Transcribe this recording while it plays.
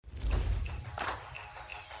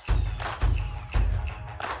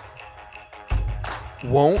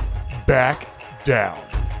Won't Back Down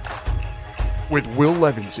with Will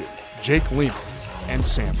Levinson, Jake Lehman, and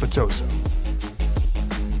Sam Petosa.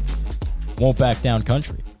 Won't back down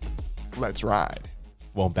country. Let's ride.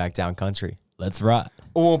 Won't back down country. Let's ride.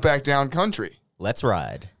 Won't Back Down Country. Let's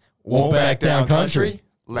ride. Won't back down country.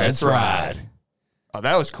 Let's ride. Oh,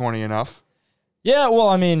 that was corny enough. Yeah, well,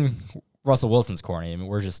 I mean, Russell Wilson's corny. I mean,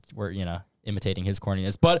 we're imitating his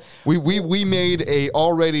corniness. But We made a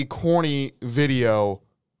already corny video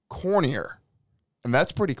cornier, and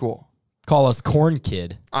that's pretty cool. call us Corn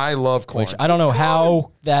Kid, I love corn. which I don't know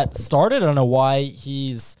how that started. I don't know why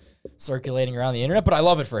he's circulating around the internet, but I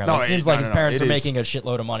love it for him. It seems like his parents are making a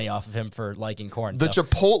shitload of money off of him for liking corn. The so.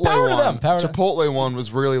 Chipotle Power to one, them, power to them. Chipotle one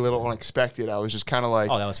was really a little unexpected. I was just kind of like,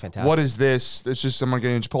 Oh, that was fantastic. What is this? It's just someone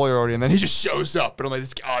getting Chipotle already, and then he just shows up, and I'm like,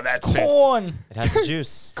 oh, that's it. Corn. It has the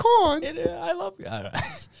juice. Corn. I love it. I don't know.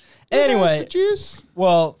 It Anyway, has the juice.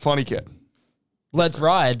 well, Funny kid. let's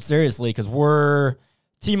ride, seriously, because we're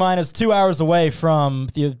T-minus 2 hours away from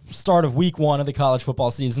the start of week 1 of the college football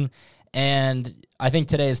season. And I think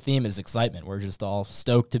today's theme is excitement. We're just all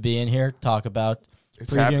stoked to be in here, talk about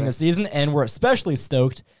It's previewing happening. the season. And we're especially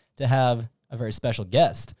stoked to have a very special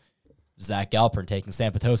guest, Zach Galpern, taking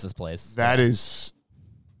Sam Petosa's place. That is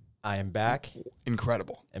I am back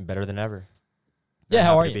incredible. and better than ever. Yeah,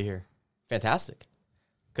 how Happy are to you? be here. Fantastic.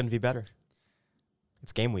 Couldn't be better.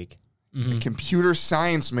 It's game week. Mm-hmm. A computer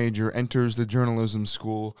science major enters the journalism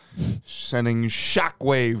school, sending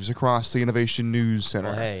shockwaves across the Innovation News Center.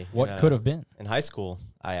 Well, hey, What could have been? in high school,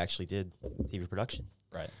 I actually did TV production.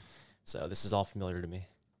 Right. So this is all familiar to me.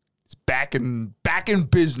 It's back in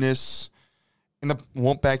business in the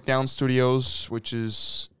Won't Back Down studios, which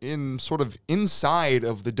is in sort of inside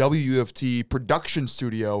of the WFT production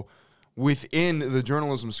studio within the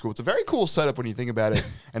journalism school. It's a very cool setup when you think about it.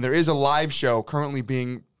 And there is a live show currently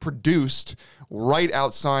being produced right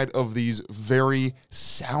outside of these very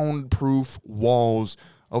soundproof walls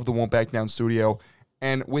of the Won't Back Down studio.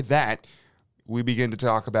 And with that, we begin to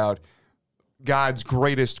talk about God's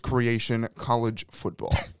greatest creation, college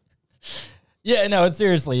football. Yeah, no, it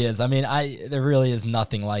seriously is. I mean, there really is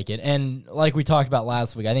nothing like it. And like we talked about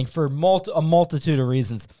last week, I think for a multitude of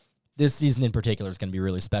reasons, this season in particular is going to be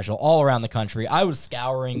really special all around the country. I was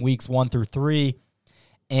scouring weeks 1 through 3,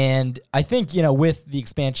 and I think, with the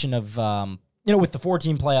expansion of, with the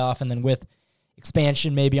 14 playoff and then with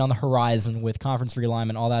expansion maybe on the horizon with conference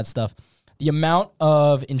realignment, all that stuff, the amount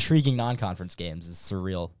of intriguing non-conference games is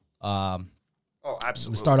surreal. Oh, We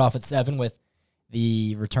absolutely. start off at 7 with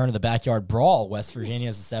the return of the backyard brawl. West Virginia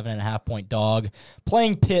is a 7.5-point dog,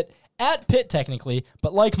 playing Pitt at Pitt technically,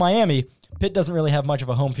 but like Miami, Pitt doesn't really have much of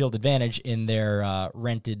a home field advantage in their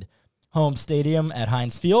rented home stadium at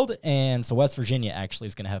Heinz Field, and so West Virginia actually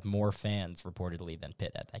is going to have more fans reportedly than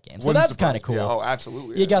Pitt at that game. So Wouldn't that's kind of surprise cool. me. Oh,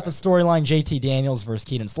 absolutely. You got the storyline JT Daniels versus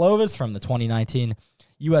Keaton Slovis from the 2019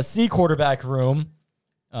 USC quarterback room.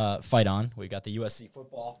 Fight on. We got the USC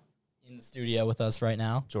football in the studio with us right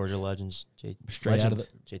now. Georgia Legends, Straight out of the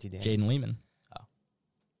JT Daniels. Jaden Lehman.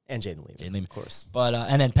 And Jaden Lehman. Jaden Lehman. Of course. But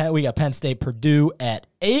and then we got Penn State Purdue at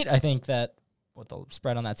 8. I think that what the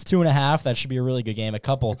spread on that's 2.5. That should be a really good game. A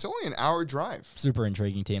couple It's only an hour drive. super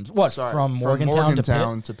intriguing teams. What Sorry, from Morgantown to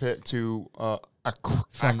Pitt? to Pitt to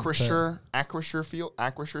From Acrisure Field,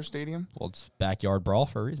 Acrisure Stadium. Well, it's backyard brawl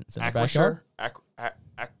for a reason. It's in the backyard. Acrisure,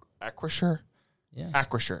 Acrisure, Yeah.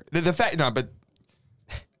 Acrisure. The fact, no, but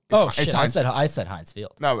Shit! I said Heinz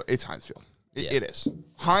Field. no, it's Heinz Field. Yeah. It is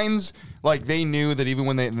Heinz. Like they knew that even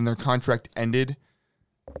when their contract ended,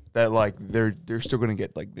 that like they're still going to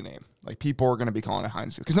get like the name. Like people are going to be calling it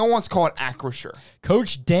Heinz Field because no one wants to call it Acrisure.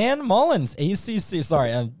 Coach Dan Mullins, ACC. Sorry,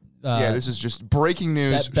 Yeah, this is just breaking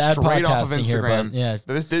news bad straight off of podcasting here, Instagram.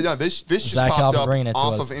 but, yeah. This just Zach popped Galpern up bringing it to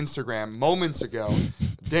off us. of Instagram moments ago.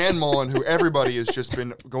 Dan Mullen, who everybody has just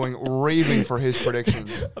been going raving for his predictions.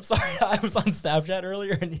 I'm sorry. I was on Snapchat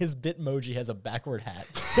earlier, and his Bitmoji has a backward hat.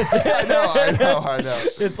 I know.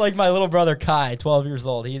 It's like my little brother Kai, 12 years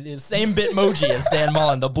old. He's the same Bitmoji as Dan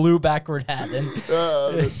Mullen, the blue backward hat. And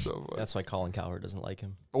That's so funny. That's why Colin Cowherd doesn't like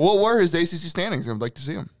him. What were his ACC standings? I'd like to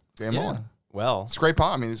see him. Dan Mullen. Well, It's a great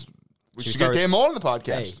pod. I mean, we should start get Dan Mullen on the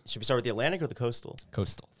podcast. hey, should we start with the Atlantic or the Coastal?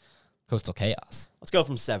 Coastal Chaos. Let's go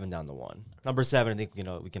from 7 down to 1. Number 7, I think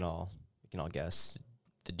we can all guess.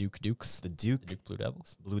 The Dukes. The Duke Duke Blue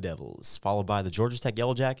Devils. Blue Devils, followed by the Georgia Tech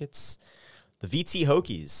Yellow Jackets, the VT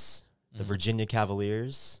Hokies, the Virginia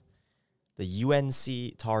Cavaliers, the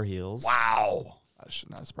UNC Tar Heels. Wow. I should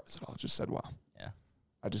not surprise at all. I just said wow. Yeah.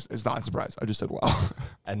 It's not a surprise. I just said wow.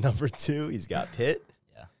 At number 2, he's got Pitt.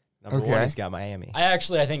 Yeah. Number 1, he's got Miami. I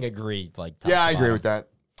think agree. Like, top Yeah, to I agree bottom. with that.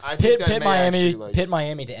 I think that Pitt may Miami, actually, like, Pitt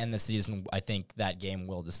Miami to end the season. I think that game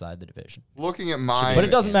will decide the division. looking at my But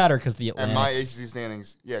it doesn't matter because the and my Atlantic. ACC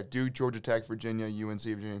standings, Duke, Georgia Tech, Virginia, UNC,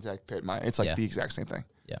 Virginia Tech, Pitt, Miami. It's like Yeah. the exact same thing.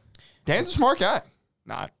 Yeah. Dan's a smart guy.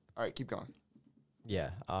 Not. All right, keep going.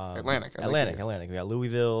 Yeah. Atlantic. I like Atlantic. that. Atlantic. We got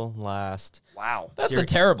Louisville last. Wow. That's a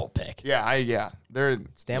terrible pick. They're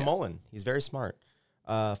It's Dan Mullen. He's very smart.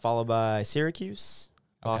 Followed by Syracuse,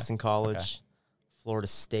 Boston College, Florida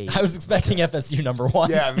State. I was expecting FSU number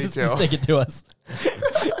 1. Yeah, me Just too. Stick it to us.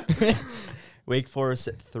 Wake Forest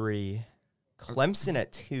at 3, Clemson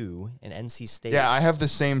at 2, and NC State. I have the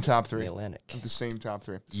same top in three. the Atlantic. The same top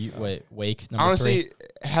three. Wake number Honestly,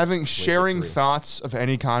 3. sharing 3. thoughts of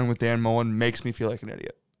any kind with Dan Mullen makes me feel like an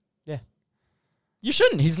idiot. You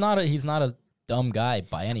shouldn't. He's not a dumb guy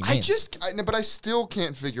by any means. But I still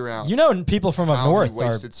can't figure out. People from up how he north are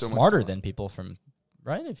wasted so much smarter time. than people from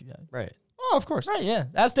right. Right. Oh, of course. Right, yeah.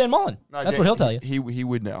 That's Dan Mullen. No, That's Dan- what he'll tell you. He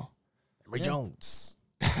would know. Ray Jones.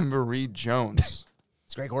 Marie Jones.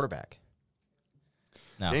 It's a great quarterback.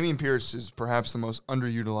 No. Damian Pierce is perhaps the most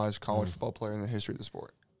underutilized college football player in the history of the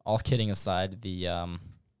sport. All kidding aside, the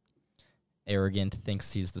arrogant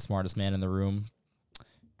thinks he's the smartest man in the room.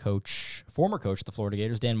 Former coach of the Florida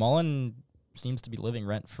Gators, Dan Mullen, seems to be living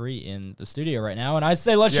rent free in the studio right now. And I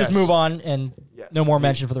say let's just Yes. move on and Yes. no more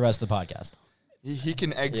mention for the rest of the podcast. He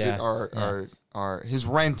can exit Yeah. our his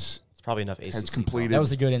rent It's probably enough ACC. has talk. completed. That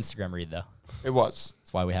was a good Instagram read, though. It was.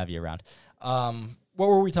 That's why we have you around. What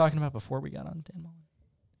were we talking about before we got on Dan Mullen?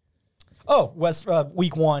 Oh,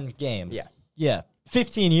 week 1 games. Yeah.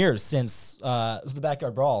 15 years since it was the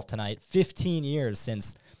Backyard Brawl tonight. 15 years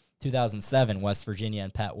since 2007, West Virginia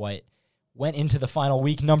and Pat White went into the final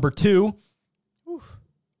week, number 2.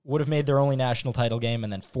 Would have made their only national title game,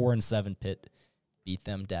 and then 4-7 Pitt beat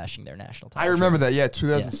them, dashing their national title. I remember dreams. that.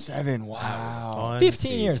 2007. Wow. Fun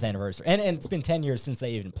 15 years season. anniversary, and it's been 10 years since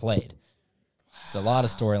they even played. So a lot of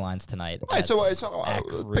storylines tonight. All right, so at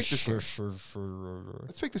pick this game. Acrisure-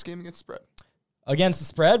 Let's pick this game against the spread. Against the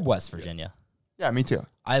spread, West Virginia. Yeah, me too.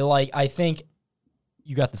 I think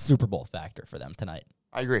you got the Super Bowl factor for them tonight.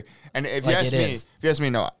 I agree. And if Like you ask me,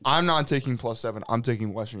 no, I'm not taking +7. I'm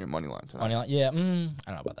taking West Virginia money line tonight. Money line- yeah, I don't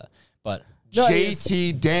know about that, but no, it's-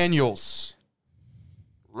 JT Daniels.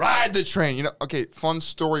 Ride the train. Okay, fun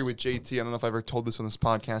story with JT. I don't know if I ever told this on this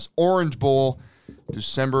podcast. Orange Bowl,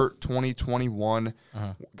 December 2021.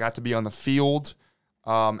 Got to be on the field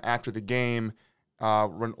after the game.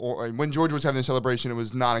 When Georgia was having the celebration, it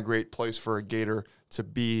was not a great place for a Gator to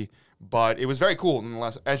be, but it was very cool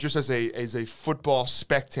nonetheless. Just as a football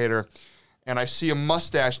spectator, and I see a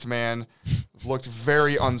mustached man, looked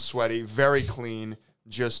very unsweaty, very clean,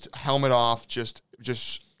 just helmet off, just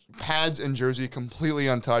pads and jersey completely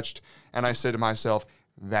untouched, and I said to myself,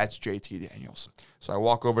 that's JT Daniels. So I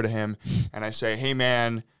walk over to him and I say, hey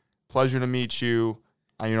man, pleasure to meet you.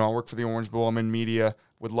 I work for the Orange Bowl. I'm in media.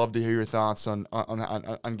 Would love to hear your thoughts on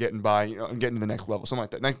getting by, and getting to the next level, something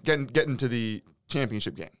like that. Getting to the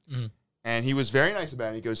championship game. Mm-hmm. And he was very nice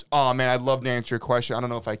about it. He goes, oh man, I'd love to answer your question. I don't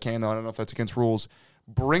know if I can though. I don't know if that's against rules.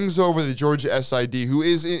 Brings over the Georgia SID,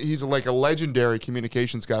 he's like a legendary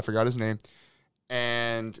communications guy. I forgot his name.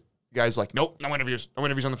 And the guy's like, nope, no interviews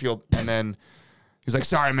on the field. And then he's like,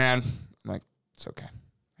 sorry, man. I'm like, it's okay.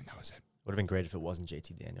 And that was it. Would have been great if it wasn't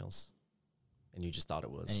JT Daniels, and you just thought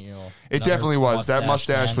it was. and, It another definitely was. That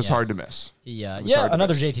mustache man, was yeah. hard to miss. Yeah, was hard to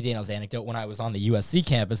another miss. JT Daniels anecdote. When I was on the USC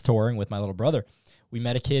campus touring with my little brother, we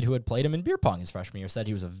met a kid who had played him in beer pong his freshman year, said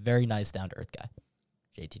he was a very nice, down-to-earth guy,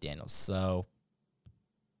 JT Daniels. So,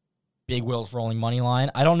 big wheels rolling money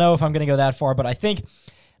line. I don't know if I'm going to go that far, but I think,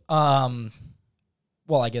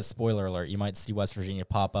 I guess spoiler alert, you might see West Virginia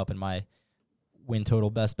pop up in my win total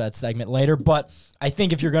best bet segment later. But I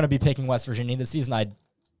think if you're going to be picking West Virginia this season, I'd,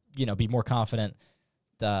 be more confident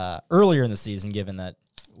earlier in the season, given that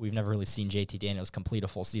we've never really seen JT Daniels complete a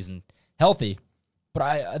full season healthy.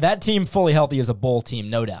 But that team fully healthy is a bowl team,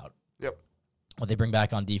 no doubt. Yep. What they bring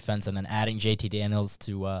back on defense, and then adding JT Daniels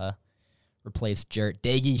to replace Jarrett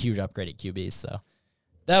Dagey, huge upgrade at QB. So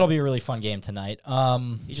that'll be a really fun game tonight.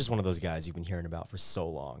 He's just one of those guys you've been hearing about for so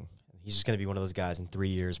long. He's just going to be one of those guys in 3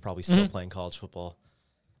 years, probably still playing college football.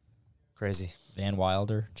 Crazy. Van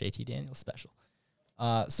Wilder, JT Daniels special.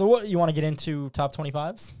 So what you want to get into top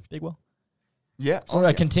 25s, Big Will? Yeah. So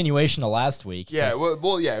a continuation of last week. Yeah, 'cause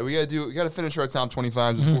we got to finish our top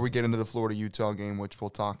 25s before we get into the Florida Utah game, which we'll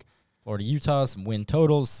talk. Florida Utah, some win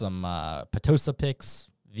totals, some Potosa picks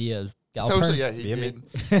via Galpern. Tosa, yeah, he Via me.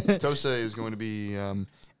 did. Tosa is going to be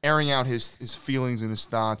airing out his feelings and his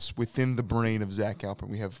thoughts within the brain of Zach Alpern.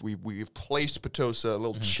 We've placed Potosa, a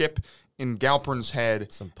little chip in Galpern's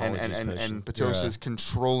head, Some and apologies, and Potion. Patos You're is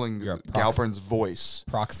controlling you're a Galpern's voice,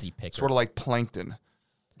 proxy picker. sort of like Plankton,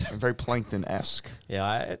 and very Plankton-esque.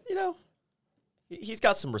 Yeah, he's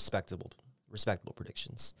got some respectable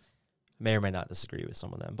predictions. May or may not disagree with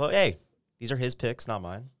some of them, but hey, these are his picks, not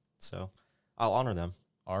mine. So I'll honor them.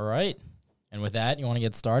 All right. And with that, you want to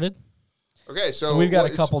get started? Okay, So we've got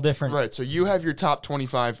a couple different. Right, so you have your top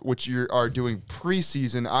 25, which you are doing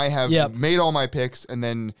preseason. I have Yep. made all my picks and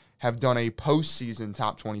then have done a postseason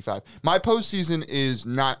top 25. My postseason is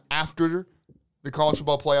not after the college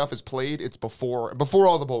football playoff is played. It's before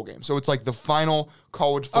all the bowl games. So it's like the final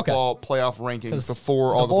college football playoff rankings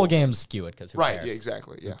before all the bowl games skew it because Right, yeah,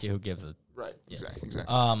 exactly. Yeah. Who gives it? Right, Yeah. exactly.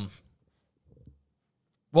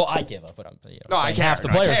 Well, I give up, but I'm. No, I saying care. half the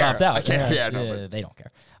No, I players care. opt out. I care. Yeah, no, but- they don't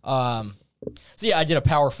care. So yeah, I did a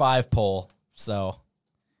Power 5 poll. So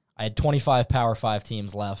I had 25 Power 5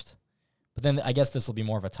 teams left, but then I guess this will be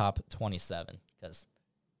more of a top 27 because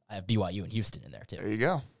I have BYU and Houston in there too. There you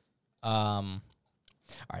go. All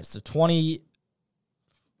right, so 20.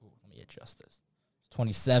 Let me adjust this.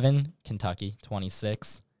 27 Kentucky,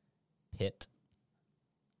 26 Pitt,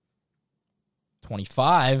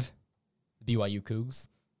 25 BYU Cougs,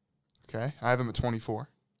 Okay, I have them at 24.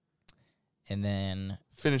 and then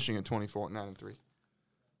Finishing at 24 at 9-3.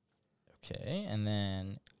 okay, and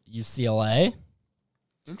then UCLA,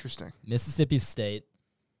 Interesting. Mississippi State,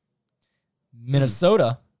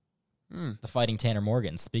 Minnesota, Hmm. the Fighting Tanner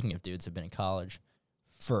Morgan. Speaking of dudes who've been in college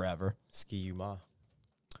forever, Ski you ma.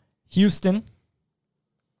 Houston,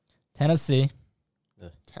 Tennessee,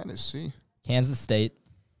 Tennessee. Kansas State,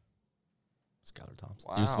 Skylar Thompson.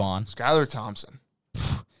 Wow. Deuce Vaughn. Skylar Thompson.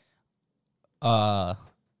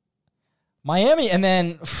 Miami, and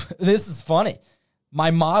then this is funny.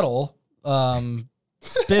 My model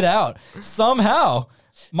spit out somehow.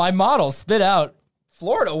 My model spit out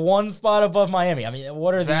Florida one spot above Miami. I mean,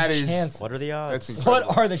 what are the That is- chances? What are the odds? That's What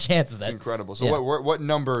incredible. are the chances That's that? incredible. So Yeah. what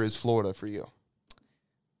number is Florida for you?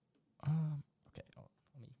 Okay,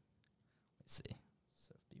 let me see.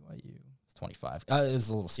 So BYU is 25. It's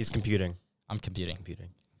a little. He's small. computing. I'm computing. Computing.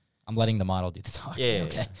 I'm letting the model do the talking. Yeah,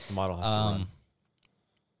 Okay. yeah. The model has to run.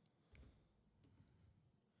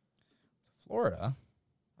 Florida.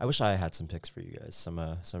 I wish I had some picks for you guys.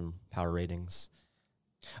 Some power ratings.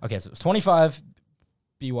 Okay, so it was 25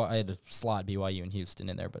 BYU. I had to slot BYU and Houston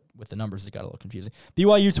in there, but with the numbers, it got a little confusing.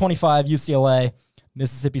 BYU 25, UCLA,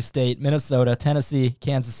 Mississippi State, Minnesota, Tennessee,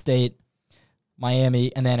 Kansas State,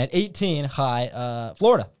 Miami, and then at 18,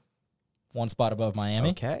 Florida. One spot above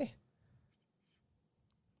Miami. Okay.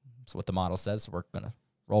 That's what the model says. So we're going to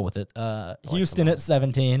roll with it. the Houston model. at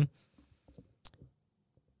 17.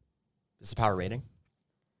 This is a power rating.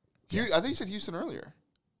 I think you said Houston earlier.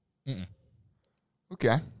 Mm-mm.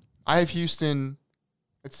 Okay. I have Houston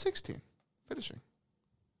at 16, finishing.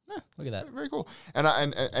 Look at that. Very cool. And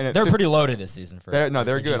at They're 15 pretty loaded this season. they're the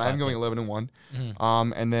good. G5 I'm going team. 11-1.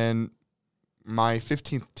 Mhm. And then my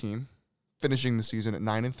 15th team, finishing the season at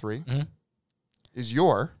 9-3, Mhm. is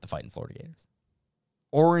your The Fighting Florida Gators.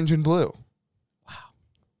 orange and blue. Wow.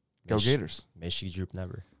 Go May Gators. May she droop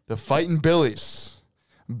never. The Fighting Billies.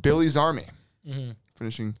 Billy's Army, Mm-hmm.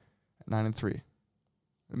 finishing at 9-3.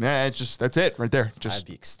 Man, that's it right there. I'd Just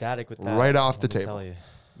be ecstatic with that. right off the let me table. Tell you.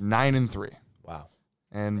 9-3. Wow.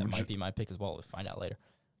 And That might be my pick as well. We'll find out later.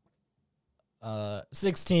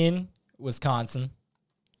 16, Wisconsin.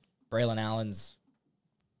 Braylon Allen's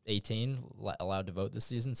 18, allowed to vote this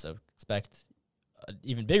season, so expect an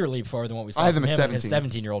even bigger leap forward than what we saw I have from them at him in his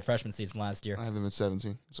 17. 17-year-old freshman season last year. I have them at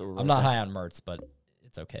 17. So we're I'm right not there. high on Mertz, but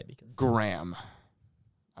it's okay because Graham.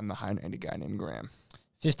 I'm the high on any guy named Graham.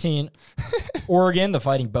 15, Oregon, the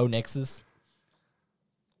Fighting Bo Nixes.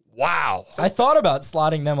 Wow. I thought about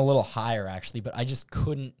slotting them a little higher actually, but I just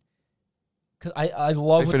couldn't. Cause I love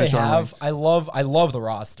They what they finish have. unranked. I love the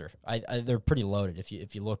roster. They're pretty loaded if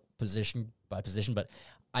you look position by position, but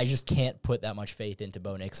I just can't put that much faith into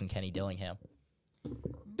Bo Nix and Kenny Dillingham.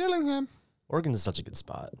 Dillingham. Oregon's in such a good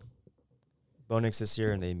spot. Bo Nix this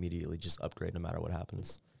year, and they immediately just upgrade no matter what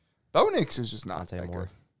happens. Bo Nix is just not Dante that Moore. good.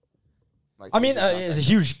 Like, I mean, he's just not it's a that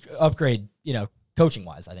huge upgrade, coaching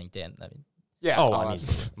wise. I think Dan. I mean, good. Yeah. Oh, I mean,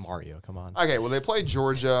 absolutely. Mario, come on. Okay, well, they play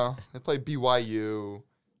Georgia. They play BYU.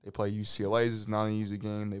 They play UCLA. This is not an easy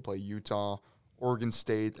game. They play Utah. Oregon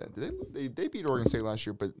State. They beat Oregon State last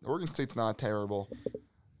year, but Oregon State's not terrible.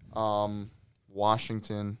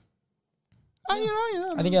 Washington.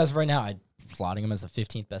 I think as of right now, I'm slotting them as the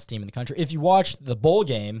 15th best team in the country. If you watched the bowl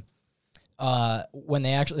game, when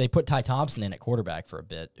they put Ty Thompson in at quarterback for a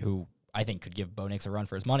bit, who I think could give Bo Nix a run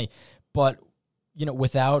for his money, but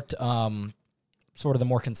without sort of the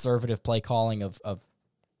more conservative play calling of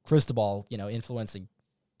Cristobal, influencing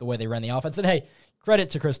the way they ran the offense. And hey, credit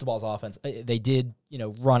to Cristobal's offense. They did,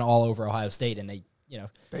 run all over Ohio State, and they did.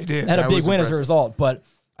 had a That big was win as a impressive. result. But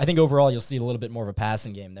I think overall you'll see a little bit more of a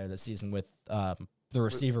passing game there this season with the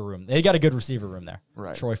receiver room. They got a good receiver room there.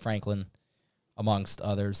 Right. Troy Franklin, amongst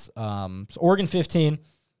others. So Oregon 15,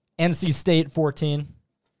 NC State 14.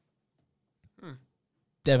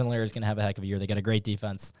 Devin Leary is going to have a heck of a year. They got a great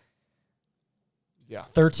defense. Yeah.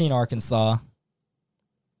 13 Arkansas.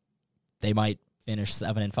 They might finish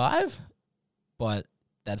 7-5, but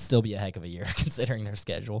that'd still be a heck of a year considering their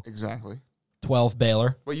schedule. Exactly. 12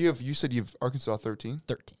 Baylor. But you said you have Arkansas 13.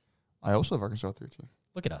 13. I also have Arkansas 13.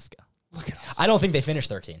 Look at us go. Look at us. I don't think they finish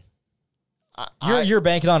 13. I- You're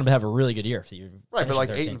banking on them to have a really good year. If you right, but finish like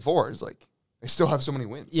 13. 8-4 is like they still have so many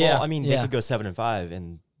wins. Yeah, Well, I mean, yeah. they could go 7-5,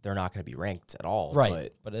 and they're not going to be ranked at all.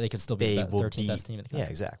 Right, but they could still be They the will 13th be best team in the country. Yeah,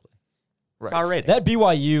 exactly. Right. Power rating. That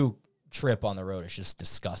BYU trip on the road is just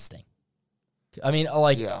disgusting. I mean,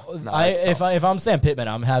 like, Yeah, no, I that's tough. if I'm Sam Pittman,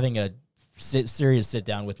 I'm having a serious sit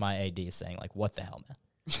down with my AD, saying like, "What the hell, man?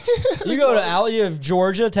 You go to Alley of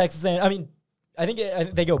Georgia, Texas A&M. I mean, I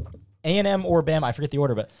think they go A&M or Bama. I forget the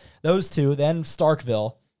order, but those two, then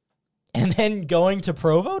Starkville, and then going to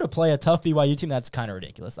Provo to play a tough BYU team. That's kind of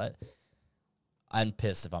ridiculous. I'm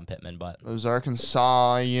pissed if I'm Pittman, but Those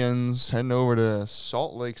Arkansasians heading over to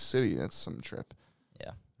Salt Lake City. That's some trip.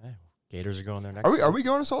 yeah, Hey, Gators are going there next Are we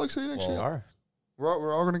going to Salt Lake City next We year? are.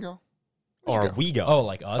 We're all gonna go. Or go. we go. oh,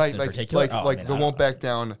 like us in particular. Oh, I mean, the I don't Won't know. Back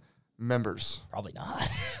Down members. Probably not.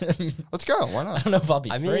 Let's go. Why I not? don't know if I'll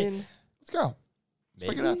be I free. mean, Let's go. maybe.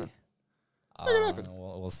 Make it happen. Make it happen.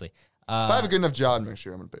 We'll see. If I have a good enough job next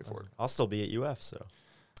year, I'm gonna pay for it. I'll still be at UF, so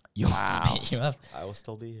You'll Wow. still be, you have I will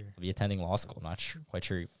still be here. be attending law school. Not quite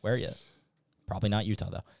sure where yet. Probably not Utah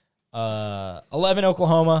though. 11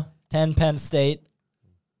 Oklahoma, 10 Penn State.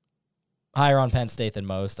 Higher on Penn State than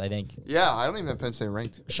most. I think Yeah, I don't even have Penn State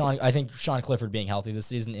ranked. Sean Clifford being healthy this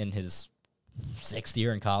season in his 6th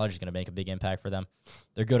year in college is going to make a big impact for them.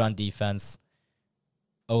 They're good on defense.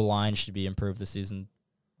 O-line should be improved this season.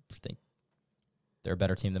 I think they're a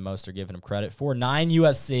better team than most are giving them credit for. 9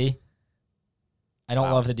 USC. I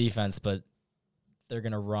don't love the defense, but they're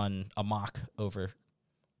going to run amok over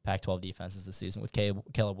Pac-12 defenses this season with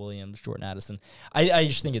Caleb Williams, Jordan Addison. I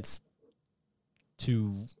just think it's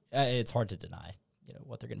it's hard to deny,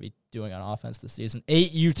 what they're going to be doing on offense this season.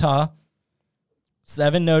 8 Utah,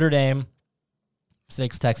 7 Notre Dame,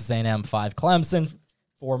 6 Texas A&M, 5 Clemson,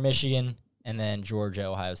 4 Michigan, and then Georgia,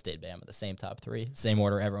 Ohio State, Bama. The same top 3, same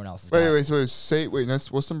order everyone else has got. Wait.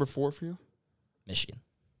 What's number 4 for you? Michigan.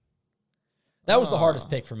 That was the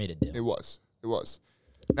hardest pick for me to do. It was.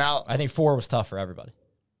 Now, I think 4 was tough for everybody.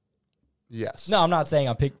 yes. No, I'm not saying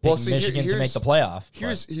I'm picking Well, see, Michigan to make here's- the playoff.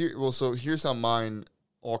 but- So here's how mine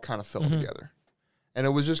all kind of fell Mm-hmm. together, and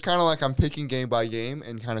it was just kind of like I'm picking game by game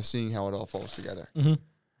and kind of seeing how it all falls together. Mhm.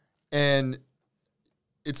 And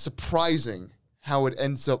it's surprising how it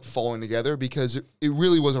ends up falling together because it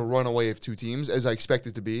really was a runaway of 2 teams as I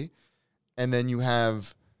expected it to be, and then you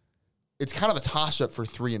have it's kind of a toss up for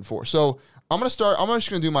 3 and 4. So I'm just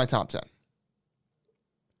gonna do my top 10.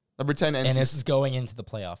 Number 10, NC. and this is going into the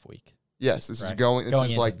playoff week. Yes, this is Right. going. This Going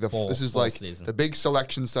is into like the full- this is full like season. the big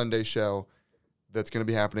Selection Sunday show that's going to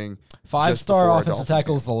be happening. 5-star before our offensive Dolphins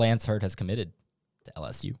tackle Zalance Hurd has committed to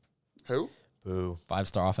LSU. Who? Boo.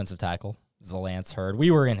 5-star offensive tackle Zalance Hurd.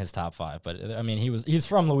 We were in his top 5, but I mean he's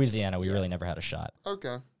from Louisiana. We really never had a shot.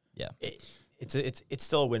 Okay. It's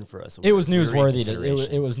still a win for us. It was We were in newsworthy.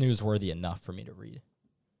 consideration. It was newsworthy enough for me to read.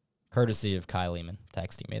 Courtesy of Kyle Lehman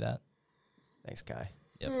texting me that. Thanks, Kai.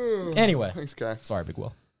 Anyway, Thanks, guy. sorry, Big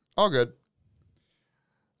Will. All good.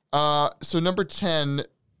 So number 10,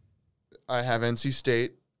 I have NC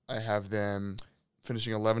State. I have them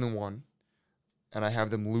finishing 11-1, and I have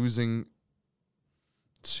them losing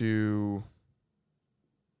to.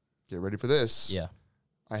 Get ready for this. Yeah.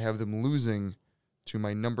 I have them losing to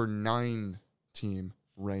my number 9 team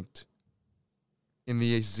ranked in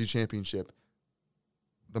the ACC championship,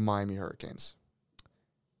 the Miami Hurricanes.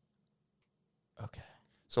 Okay.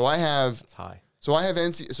 So I have It's high.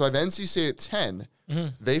 NC State at 10.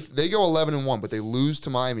 Mm-hmm. They go 11-1, but they lose to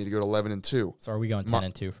Miami to go to 11-2. So are we going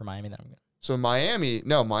 10-2 for Miami? Then I'm good. So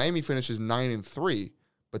Miami finishes 9-3,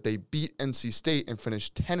 but they beat NC State and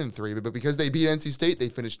finished 10-3. But because they beat NC State, they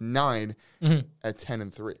finished 9 at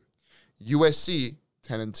 10-3. USC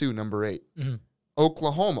 10-2, number 8. Mm-hmm.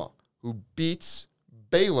 Oklahoma, who beats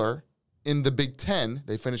Baylor in the Big Ten,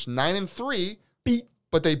 they finished 9-3.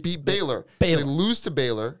 But they beat Baylor. Baylor. They lose to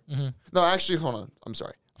Baylor. Mm-hmm. No, actually, hold on. I'm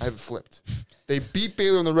sorry. I have it flipped. They beat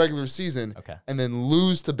Baylor in the regular season, Okay. and then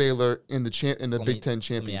lose to Baylor in the So let Big me- Ten Let me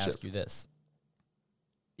championship. ask you this: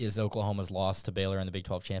 is Oklahoma's loss to Baylor in the Big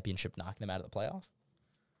 12 championship knocking them out of the playoff?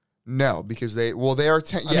 No, because they are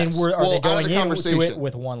 10. I Yes. mean, are they going into conversation. it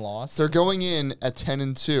with one loss? They're going in at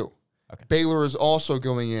 10-2. Okay. Baylor is also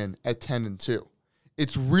going in at 10-2.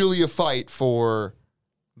 It's really a fight for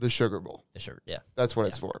the Sugar Bowl. Sure, yeah. That's what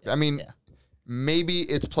it's for. I mean, yeah. maybe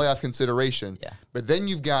it's playoff consideration. Yeah. But then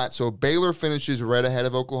you've got, so Baylor finishes right ahead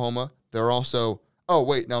of Oklahoma. They're also, oh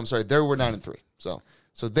wait, no, I'm sorry. They were 9-3.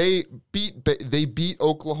 So they beat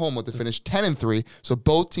Oklahoma to finish 10-3. So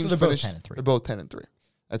both teams they're both finished. 10-3. They're both 10-3.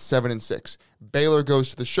 That's 7-6. Baylor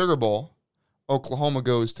goes to the Sugar Bowl. Oklahoma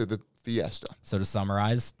goes to the Fiesta. So to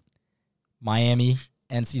summarize, Miami,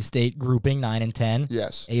 NC State grouping 9 and 10.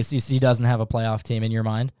 Yes, ACC doesn't have a playoff team in your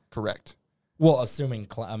mind. correct. Well, assuming,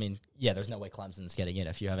 there's no way Clemson's getting in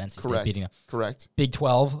if you have NC State Correct. beating them. Correct. Big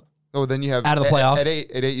 12. Oh, then you have Out of the playoff. At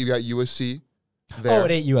 8, you got USC. There Oh,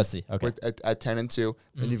 at 8 USC. Okay. at 10-2.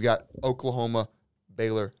 Then you've got Oklahoma,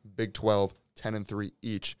 Baylor, Big 12, 10-3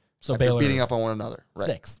 each. So after Baylor beating up on one another. Right.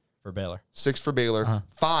 6 for Baylor. 6 for Baylor. Uh-huh.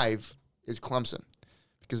 5 is Clemson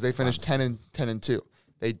because they finished 10-2.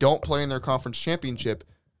 They don't play in their conference championship,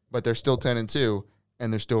 but they're still 10-2,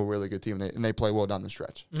 and they're still a really good team. And they play well down the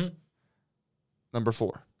stretch. Mhm. Number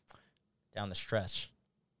 4. Down the stretch.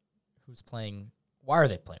 Who's playing? Why are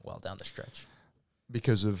they playing well down the stretch?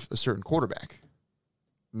 Because of a certain quarterback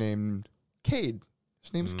named Cade.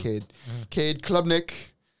 His name's Cade. Cade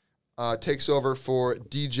Klubnik takes over for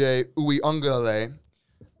DJ Uiagalelei.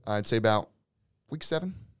 I'd say about week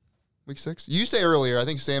 7, week 6. You say earlier. I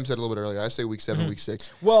think Sam said a little bit earlier. I say week 7, week 6.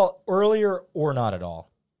 Well, earlier or not at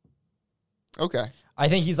all. Okay. I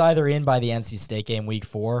think he's either in by the NC State game week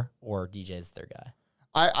 4 or DJ's their guy.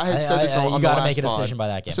 I had said this on the last pod. You got to make a decision by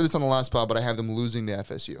that I game. said this on the last pod, but I have them losing to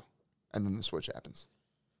FSU. And then the switch happens.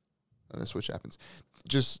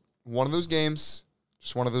 Just one of those games.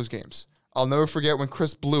 Just one of those games. I'll never forget when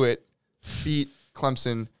Chris Blewett beat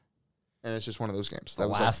Clemson, and it's just one of those games. The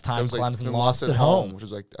last time Clemson they lost at home, which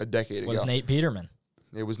was like a decade was ago. Nate Peterman.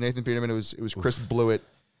 It was Nathan Peterman. It was Chris Blewett.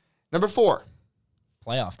 Number 4,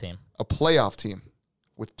 Playoff team. a playoff team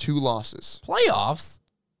with 2 losses. Playoffs?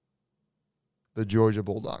 The Georgia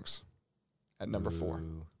Bulldogs at number 4.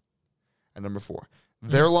 Ooh, At number 4.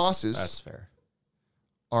 Their losses that's fair.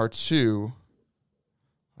 are to...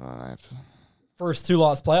 First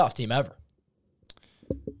 2-loss playoff team ever.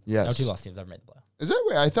 yes. No 2-loss teams ever made the playoff. Is that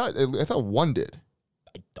way? I thought one did.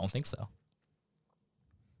 I don't think so.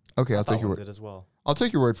 Okay, I'll I thought take your one word. did as well. I'll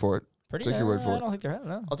take your word for it. Pretty. Take your word for I it. don't think they're having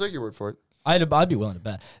no. I'll take your word for it. I'd be willing to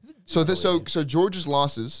bet. So so Georgia's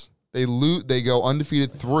losses, they go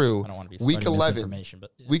undefeated through I don't want to be week spreading 11. misinformation,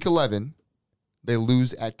 but yeah. Week 11, they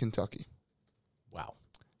lose at Kentucky. Wow.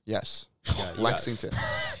 Yes. Yeah, you got- Lexington.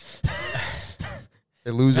 They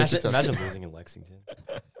lose at Kentucky. Imagine losing in Lexington.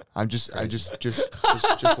 I'm just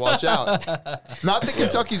watch out. Not that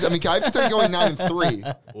Kentucky's. I mean, I have Kentucky going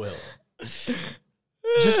 9-3. Will.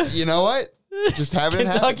 Just you know what? Just having it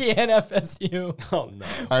happen. Kentucky and FSU. Oh no.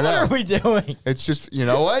 I know. What are we doing? It's just, you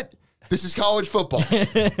know what? This is college football.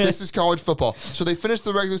 This is college football. So they finished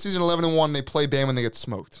the regular season 11-1. They play Bama and they get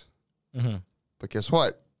smoked. Mm-hmm. But guess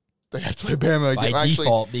what? They have to play Bama again. By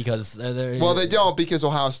default, because Well, they don't because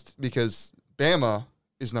because Bama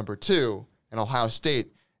is number 2 and Ohio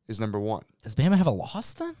State is number 1. Does Bama have a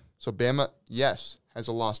loss then? So Bama, yes, has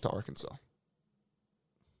a loss to Arkansas.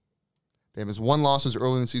 Bama's 1 loss was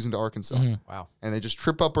early in the season to Arkansas. Mhm. Wow. And they just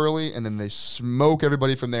trip up early, and then they smoke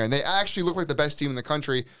everybody from there. And they actually look like the best team in the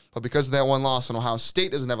country, but because of that 1 loss, and Ohio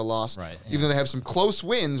State doesn't have a loss, Right, yeah. even though they have some close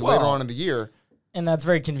wins Well, later on in the year. And that's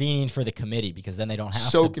very convenient for the committee because then they don't have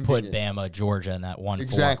So to put convenient. Bama, Georgia in that 1-4.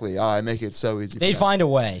 Exactly. I make it so easy. They for them. find a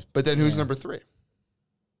way. But then who's Yeah. number 3?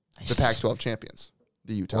 The Pac-12 champions,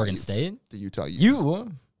 the Utah Oregon Utes. State? The Utah Utes.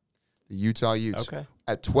 The Utah Utes. Okay.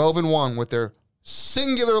 At 12-1 with their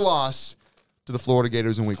singular loss to the Florida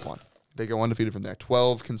Gators in week 1. They go undefeated from there.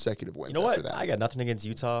 12 consecutive wins You know after what? that. I got nothing against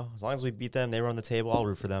Utah. As long as we beat them, they were on the table. I'll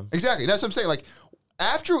root for them. Exactly. That's what I'm saying. Like,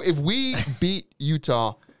 if we beat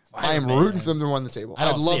Utah, fine I am with me, rooting man. for them to run the table. I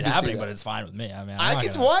don't I'd love see it to happening, see that. but it's fine with me. I mean,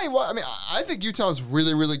 I think Utah's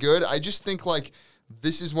really, really good. I just think like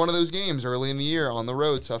this is one of those games early in the year on the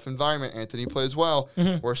road, tough environment. Anthony plays well.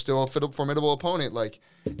 We're still a formidable opponent. Like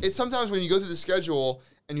it's sometimes when you go through the schedule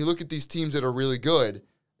and you look at these teams that are really good,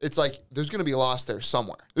 it's like there's going to be a loss there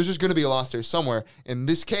somewhere. There's just going to be a loss there somewhere. In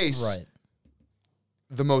this case, right.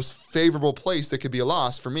 the most favorable place that could be a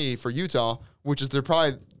loss for me for Utah, which is they'll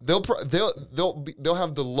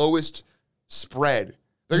have the lowest spread.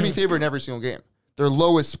 They're going to be favored in every single game. Their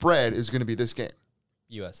lowest spread is going to be this game.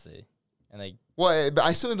 USC. And they. Well,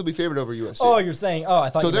 I still think they'll be favored over USC. Oh, you're saying. Oh, I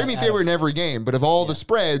thought. So you they're meant going to be favored in every game. But of all the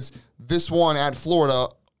spreads, this one at Florida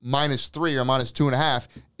 -3 or -2.5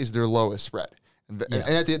 is their lowest spread. And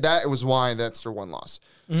that was why that's their one loss.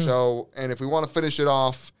 So, and if we want to finish it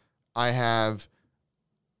off, I have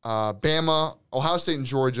Bama, Ohio State, and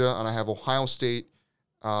Georgia, and I have Ohio State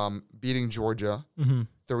beating Georgia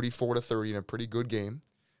 34-30 in a pretty good game.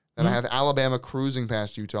 Then I have Alabama cruising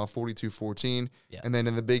past Utah 42-14. Yeah. And then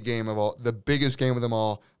in the big game of all, the biggest game of them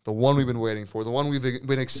all, the one we've been waiting for, the one we've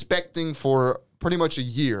been expecting for pretty much a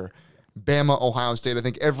year, Bama, Ohio State. I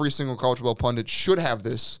think every single college football pundit should have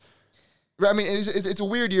this. I mean, it's a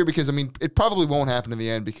weird year because, I mean, it probably won't happen in the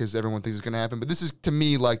end because everyone thinks it's going to happen. But this is, to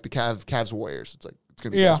me, like the Cavs Warriors. It's like, it's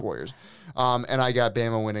going to be Cavs Warriors. And I got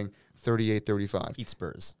Bama winning 38-35. Eat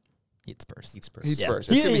Spurs. Heat Spurs. Eat Spurs. Heat Yeah. Spurs.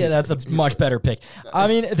 It's gonna be Yeah, Heat that's Spurs. a much better pick. I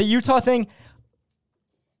mean, the Utah thing,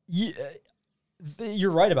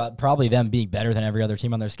 you're right about probably them being better than every other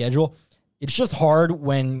team on their schedule. It's just hard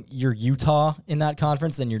when you're Utah in that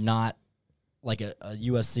conference and you're not like a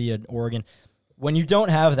USC, an Oregon. When you don't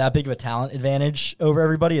have that big of a talent advantage over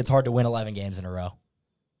everybody, it's hard to win 11 games in a row.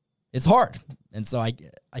 It's hard. And so I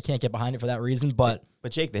can't get behind it for that reason. But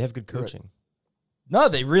Jake, they have good coaching. no,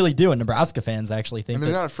 they really do. And Nebraska fans actually think And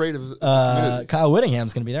they're that not afraid of the humidity. Kyle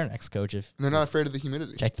Whittingham's going to be their next coach. If And they're not afraid of the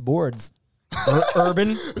humidity. check the boards.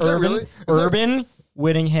 Urban, really?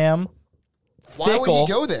 Whittingham, Why would Fickle,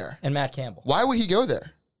 he go there? and Matt Campbell. Why would he go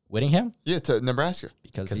there? Whittingham? Yeah, to Nebraska.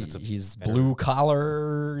 Because it's a he's better- blue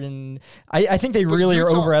collar, and I think they really are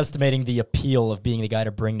Utah- overestimating the appeal of being the guy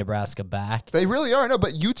to bring Nebraska back. They really are. No,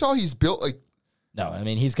 but Utah, he's built like, No, I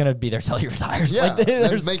mean he's gonna be there till he retires. yeah, Like,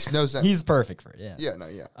 that makes no sense. he's perfect for it. Yeah. Yeah, no,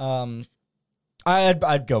 yeah.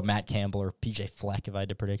 I'd go Matt Campbell or PJ Fleck if I had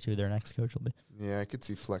to predict who their next coach will be. Yeah, I could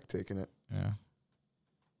see Fleck taking it. Yeah.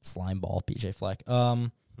 Slime ball, PJ Fleck. All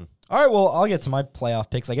right, well, I'll get to my playoff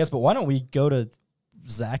picks, I guess, but why don't we go to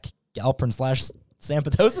Zach Galpern / Sam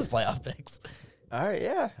Patosa's playoff picks? All right,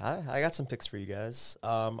 yeah. I got some picks for you guys.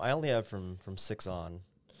 I only have from 6 on.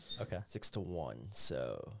 Okay. 6-1.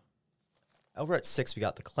 So over at 6, we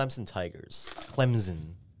got the Clemson Tigers.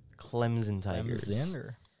 Clemson Tigers. Clemson,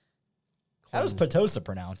 or how does Clemson. Patosa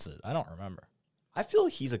pronounce it? I don't remember. I feel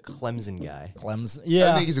like he's a Clemson guy. Clemson. I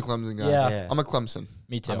Yeah. think he's a Clemson guy. Yeah. Yeah. I'm a Clemson.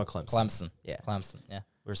 Me too. I'm a Clemson. Clemson. Yeah. Clemson. Yeah.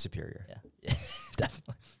 We're superior. Yeah.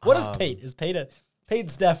 Definitely. What is Pate? Is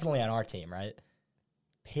Pate's definitely on our team, right?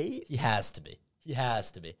 Pate? He has to be. He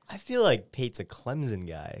has to be. I feel like Pate's a Clemson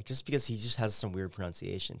guy just because he just has some weird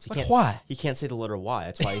pronunciations. Like why? He can't say the letter Y.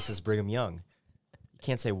 That's why he says Brigham Young. You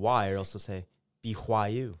can't say Y or else he'll say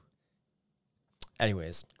BYU.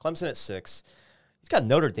 Anyways, Clemson at 6. He's got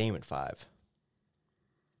Notre Dame at 5.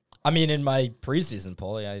 I mean, in my preseason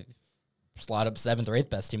poll, I slot up 7th or 8th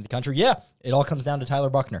best team in the country. Yeah, it all comes down to Tyler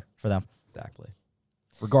Buckner for them. Exactly.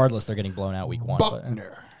 Regardless, they're getting blown out week 1. but,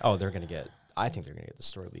 Buckner. Oh, I think they're going to get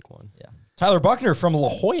destroyed week 1. yeah. Tyler Buckner from La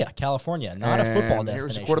Jolla, California. Not a football And here's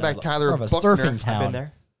destination. quarterback Tyler more of a Buckner. surfing I've town. I've been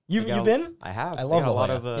there. You've They got- been? I have. I They love got La a lot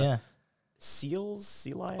Jolla. of yeah. seals,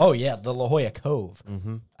 sea lions. Oh, yeah, the La Jolla Cove.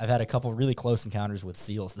 Mm-hmm. I've had a couple really close encounters with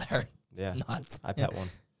seals there. Yeah. Nuts. I pet one.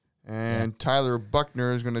 And Tyler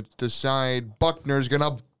Buckner is going to decide Buckner's going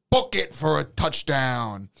to book it for a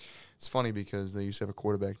touchdown. It's funny because they used to have a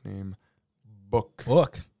quarterback named Book.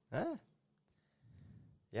 Book. Ah.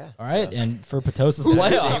 Yeah. All right, so- and for Patosa's Who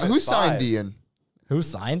playoff, signed 5. Ian? who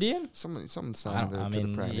signed Ian? Someone I signed don't. I to the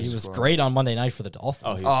mean, practice he was squad. great on Monday night for the Dolphins. Oh,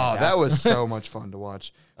 he was Oh, that fantastic. was so much fun to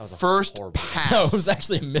watch. That was a First horrible game. pass. No, it was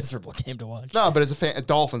actually a miserable game to watch. No, but as a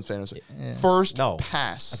Dolphins fan, it was Yeah. first No.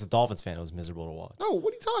 pass. As a Dolphins fan, it was miserable to watch. No,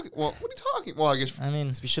 what are you talking? Well, what are you talking? Well, I guess I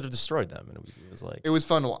mean, We should have destroyed them, and it was like it was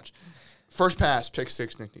fun to watch. First pass, pick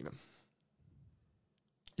 6, Nick Needham.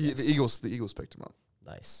 Yes. The Eagles picked him up.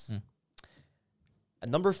 nice. At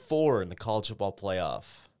number 4 in the college football playoff,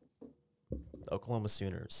 the Oklahoma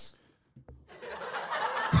Sooners.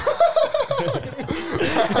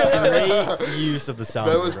 Great use of the sound.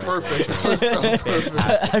 That was perfect. That was so perfect.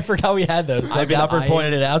 Fantastic. I forgot we had those. I've Doug been Alpert eyeing-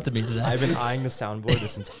 pointed it out to me today. I've been eyeing the soundboard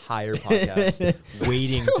this entire podcast,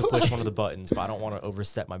 waiting to push one of the buttons, but I don't want to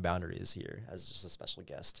overstep my boundaries here as just a special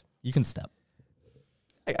guest. You can step.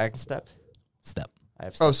 I can step. Step. I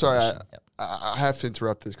have. Oh, step sorry. permission. I have to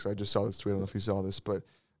interrupt this because I just saw this tweet. I don't know if you saw this, but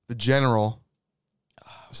the general,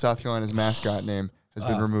 South Carolina's mascot name, has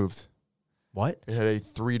been removed. What? It had a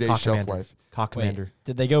 3-day Cock shelf Commander. life. Cock Wait, Commander.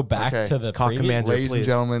 did they go back Okay. to the Cock previous- Commander. Ladies and please.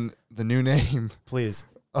 gentlemen, the new name Please.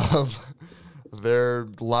 of their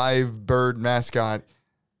live bird mascot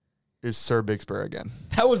is Sir Bixper again.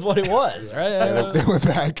 That was what it was, right? They went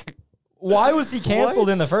back. Why was he canceled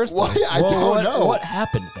What? in the first Why? place? I don't what, know. What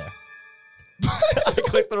happened there? I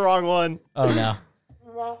clicked the wrong one. Oh no.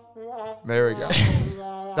 There we go.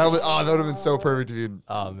 That would have been so perfect if you.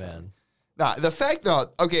 Oh man. Nah, the fact that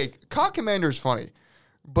okay, Cock Commander is funny,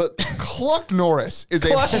 but Cluck Norris is a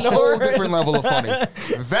Cluck whole Norris. different level of funny.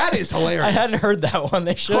 That is hilarious. I hadn't heard that one.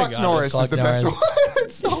 They should have Cluck gone Norris with is the Cluck best Norris. one.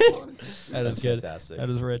 It's so funny. That is good. fantastic. That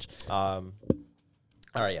is rich. All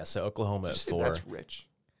right, yeah. So Oklahoma at 4. That's rich.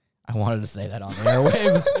 I wanted to say that on the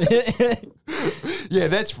airwaves. Yeah,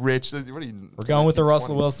 that's rich. What are you, We're going with the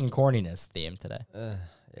Russell 1920s? Wilson corniness theme today.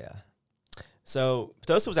 Yeah. So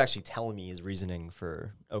Potosa was actually telling me his reasoning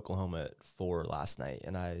for Oklahoma at 4 last night,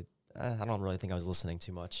 and I don't really think I was listening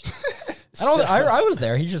too much. I was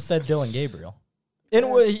there. He just said Dylan Gabriel. And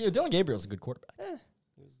Dylan Gabriel's a good quarterback.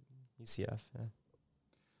 UCF. Yeah.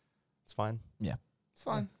 It's fine. Yeah. It's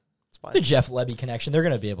fine. It's fine. The Jeff Lebby connection. They're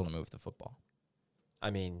going to be able to move the football. I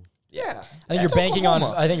mean, Yeah. I think you're banking on.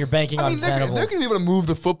 I think you're banking I on mean, they're going Venables. to be able to move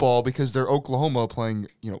the football because they're Oklahoma playing,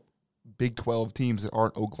 Big 12 teams that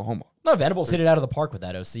aren't Oklahoma. No, Venables hit it out of the park with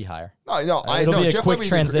that OC hire. No, I It'll know. be a Jeff quick Lebby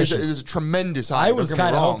transition. is a tremendous hire. I was don't get me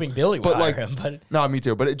kind of wrong. hoping Billy would But, hire like, him, but No, me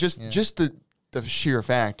too. But it just the sheer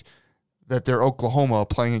fact that they're Oklahoma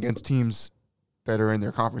playing against teams that are in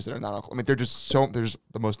their conference that are not Oklahoma. I mean, they're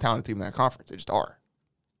the most talented team in that conference. They just are.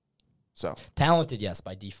 So talented, yes,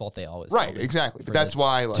 by default they always right, will be exactly. for But that's the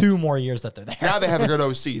why 2 more years that they're there. now they have a good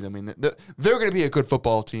OC. I mean, they're going to be a good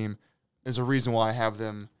football team. There's a reason why I have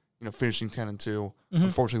them, finishing 10-2. Mm-hmm.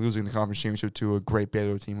 Unfortunately, losing the conference championship to a great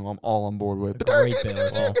Baylor team who I'm all on board with. But they're Great Baylor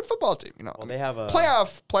a team. good football team. well, they have a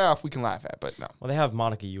Playoff we can laugh at, but no. Well, they have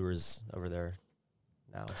Monica Ewers over there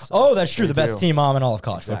now. So. Oh, that's true. They The best do. team mom in all of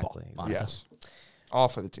college Exactly, football. exactly. Monica. Yes. All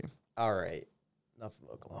for the team. All right. Enough of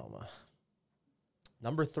Oklahoma.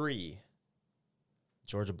 Number 3,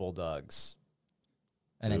 Georgia Bulldogs.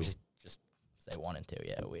 And then Ooh. just say 1 and 2.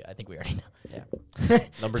 Yeah, I think we already know. Yeah.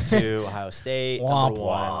 Number 2, Ohio State. Womp Number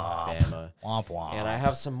 1, womp. Bama. Womp womp. And I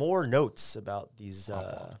have some more notes about these,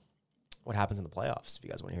 what happens in the playoffs, if you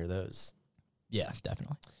guys want to hear those. Yeah,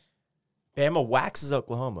 definitely. Bama waxes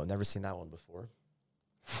Oklahoma. Never seen that one before.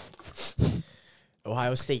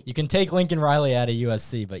 Ohio State. You can take Lincoln Riley out of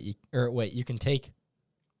USC, but you can take.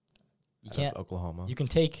 You out of can't. Oklahoma. You can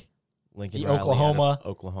take Lincoln the Riley Oklahoma out of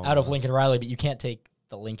Oklahoma. out of Lincoln Riley, but you can't take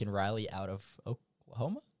the Lincoln Riley out of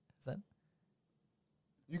Oklahoma. Is that?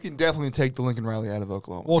 You can definitely take the Lincoln Riley out of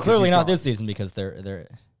Oklahoma. Well, because clearly he's not gone. this season because they're.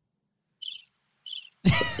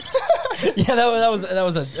 Yeah, that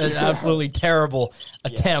was an absolutely terrible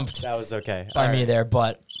Yeah, attempt that was okay. by All me right. there,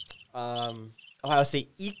 but Ohio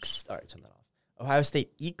State ekes. All right, turn that off. Ohio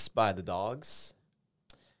State ekes by the Dogs.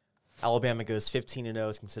 Alabama goes 15-0.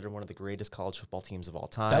 Is considered one of the greatest college football teams of all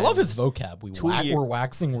time. I love his vocab. We're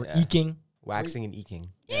waxing, we're Yeah. eking. waxing and eking.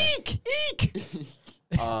 Eek, eek.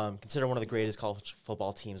 Considered one of the greatest college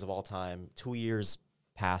football teams of all time. 2 years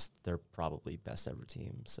past their probably best ever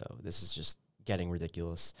team. So this is just getting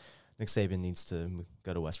ridiculous. Nick Saban needs to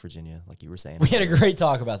go to West Virginia, like you were saying. We had a great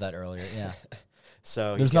talk about that earlier. Yeah,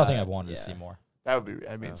 So there's you nothing got- I've wanted to yeah. see more. That'd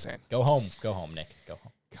be insane. Go home, Nick. Go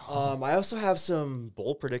home. I also have some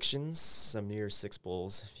bowl predictions, some New Year's Six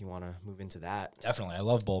bowls, if you want to move into that. Definitely, I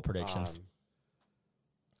love bowl predictions.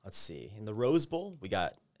 Let's see. In the Rose Bowl, we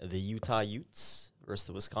got the Utah Utes versus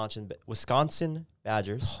the Wisconsin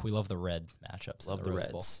Badgers. We love the red matchups. Love in the Rose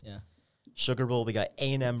Bowl. Reds. Yeah, Sugar Bowl, we got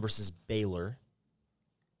A&M versus Baylor.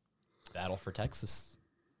 battle for Texas.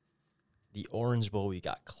 The Orange Bowl, we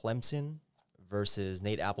got Clemson versus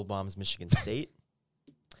Nate Applebaum's Michigan State.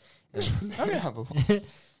 Yeah, but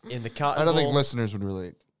In the Cotton I don't Bowl, think listeners would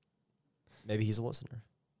relate. maybe he's a listener.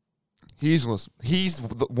 He's a listener. He's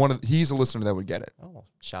a listener that would get it. Oh,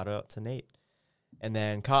 shout out to Nate. And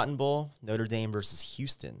then Cotton Bowl, Notre Dame versus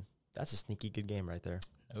Houston. That's a sneaky good game right there.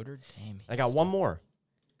 Notre Dame. I got one more.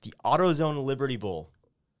 The AutoZone Liberty Bowl.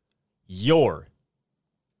 Your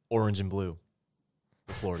orange and blue.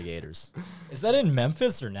 The Florida Gators. Is that in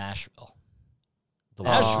Memphis or Nashville? The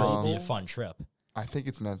Nashville would be a Um, fun trip. I think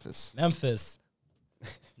it's Memphis. Memphis,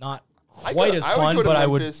 not I quite go- as I would fun, go to but I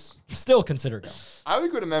would Memphis. still consider going. I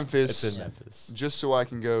would go to Memphis It's in Memphis. just so I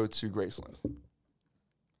can go to Graceland,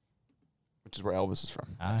 which is where Elvis is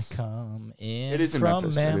from. I come in It is in from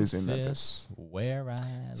Memphis. Memphis, It is in Memphis. where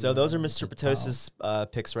I So those are learned Mr. to Patosa's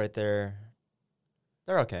picks right there.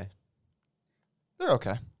 They're okay. They're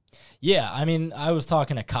okay. Yeah, I mean, I was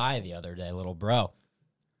talking to Kai the other day, little bro.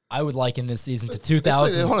 I would liken this season to Hold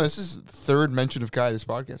 2000. on, this is the third mention of Kai this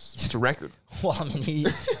podcast. It's a record. Well, I mean, he,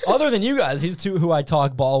 other than you guys, he's who I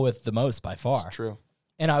talk ball with the most by far. It's true.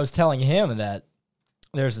 And I was telling him that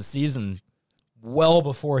there's a season well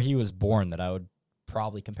before he was born that I would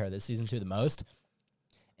probably compare this season to the most.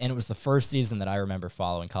 And it was the first season that I remember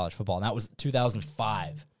following college football, and that was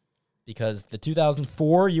 2005. Because the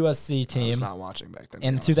 2004 USC I was team not watching back then.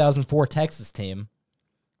 and the to be honest. 2004 Texas team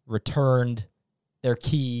returned their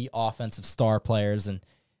key offensive star players, and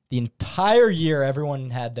the entire year everyone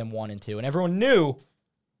had them 1-2, and everyone knew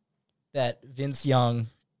that Vince Young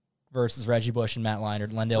versus Reggie Bush and Matt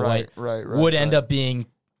Leinart, Lendale White would end up being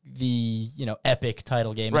the epic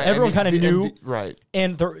title game. Right, Everyone kind of knew, right?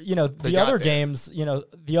 And the other games,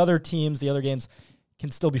 the other teams, the other games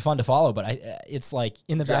can still be fun to follow. But it's like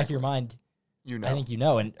in the back of your mind, I think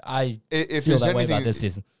and I feel that way about this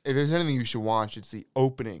season. If there's anything you should watch, it's the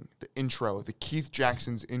opening, the intro, the Keith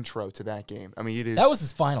Jackson's intro to that game. I mean, it is that was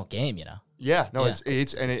his final game. Yeah, no,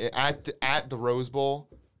 it's at the Rose Bowl.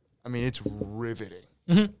 I mean, it's riveting.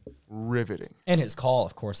 Riveting. And his call,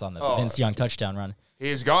 of course, on the Vince Young touchdown run.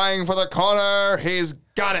 He's going for the corner. He's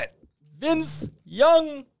got it. Vince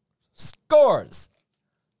Young scores.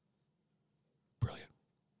 Brilliant.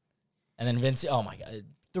 And then Vince, oh my God.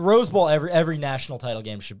 The Rose Bowl, every national title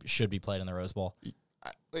game should be played in the Rose Bowl.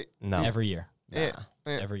 No. Every year.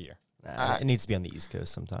 Every year. It needs to be on the East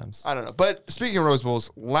Coast sometimes. I don't know. But speaking of Rose Bowls,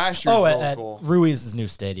 last year's Rose Bowl. At Ruiz's new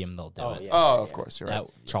stadium, they'll do it. Yeah. Of course, you're right.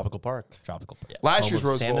 Tropical Park. Yeah. Last year's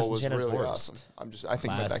Rose Samus Bowl was Enchanted really Forest. awesome. I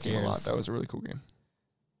think about that game a lot. That was a really cool game.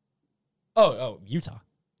 Oh, Utah.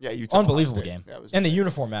 Yeah, Utah. Unbelievable game. Yeah, it was and the insane.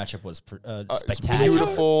 uniform matchup was It's spectacular.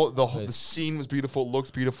 beautiful. The scene was beautiful.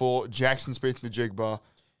 Looked beautiful. Jackson Smith and the Jigba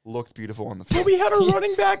looked beautiful on the field. We had a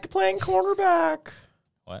running back playing cornerback.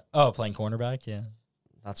 What? Oh, playing cornerback? Yeah.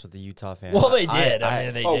 That's what the Utah fans. Well, they did. I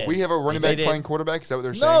mean, they did. We have a running back playing quarterback? Is that what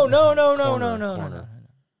they're saying? No.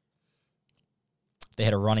 They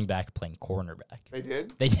had a running back playing cornerback. They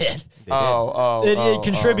did? They did. It It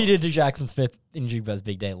contributed to Jackson Smith and Jigba's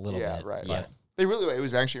big day a little bit. Yeah, right. Yeah. It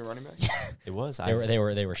was actually a running back? It was.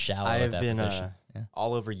 They were shallow I at have that been position.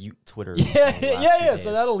 all over Twitter. Yeah.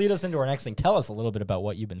 So that'll lead us into our next thing. Tell us a little bit about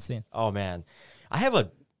what you've been seeing. Oh, man. I have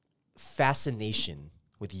a fascination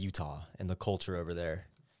with Utah and the culture over there.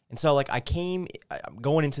 And so, I'm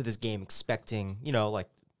going into this game expecting, like,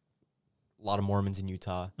 a lot of Mormons in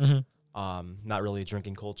Utah. Not really a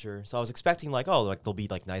drinking culture. So I was expecting, there'll be,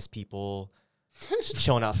 nice people just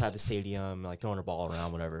chilling outside the stadium, throwing a ball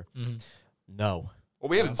around, whatever. No. Well,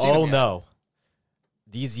 we haven't seen them yet. No.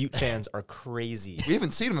 These Ute fans are crazy. We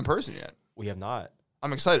haven't seen them in person yet. We have not.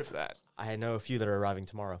 I'm excited for that. I know a few that are arriving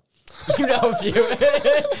tomorrow. You know a few.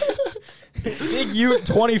 Big Ute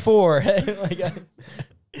 24.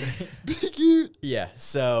 Big Ute. Yeah,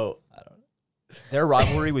 so their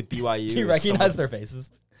rivalry with BYU. Do you recognize their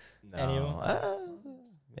faces? No. Any of them?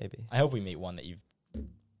 Maybe. I hope we meet one that you've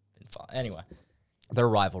been following. Anyway. Their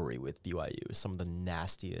rivalry with BYU is some of the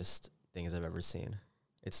nastiest things I've ever seen.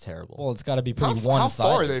 It's terrible. Well, it's got to be pretty How one-sided.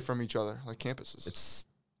 far are they from each other, campuses?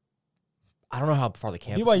 I don't know how far the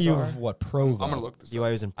campuses BYU, are. what, Provo? I'm going to look this up.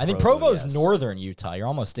 BYU's in Provo, I think Provo's yes. northern Utah. You're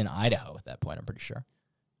almost in Idaho at that point, I'm pretty sure.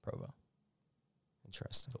 Provo.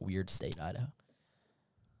 Interesting. A weird state, Idaho.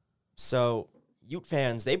 So, Ute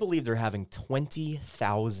fans, they believe they're having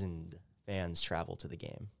 20,000 fans travel to the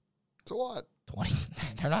game. It's a lot. 20.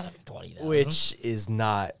 They're not having 20,000. Which is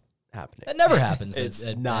not happening. That never happens. It's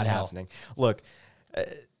at not NL. happening. Look,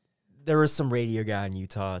 there was some radio guy in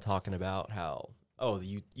Utah talking about how,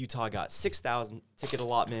 the Utah got 6,000 ticket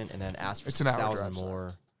allotment and then asked for It's an hour 6,000 drive,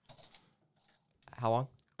 more. How long?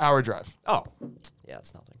 Hour drive. Oh, yeah,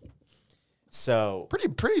 that's nothing. So,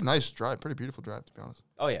 Pretty nice drive. Pretty beautiful drive, to be honest.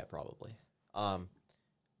 oh yeah, probably.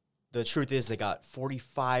 The truth is they got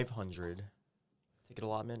 4,500 ticket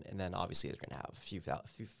allotment, and then obviously they're gonna have a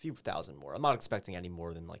few thousand more. I'm not expecting any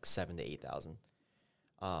more than 7,000 to 8,000.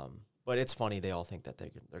 But it's funny they all think that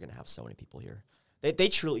they're gonna have so many people here. They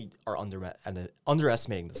truly are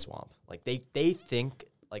underestimating the Swamp. They think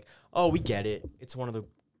we get it. It's one of the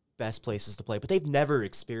best places to play, but they've never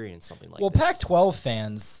experienced something like this. Well, Pac-12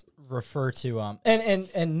 fans refer to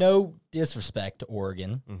and no disrespect to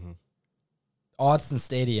Oregon. Autzen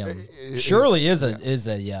Stadium surely is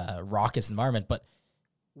a raucous environment, but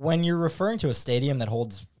when you're referring to a stadium that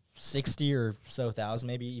holds 60 or so thousand,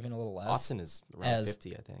 maybe even a little less, Austin is around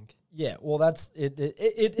 50, I think. Yeah, well, that's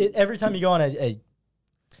it. Every time you go on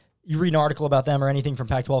you read an article about them or anything from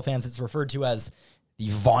Pac-12 fans, it's referred to as the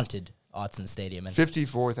vaunted Autzen Stadium. And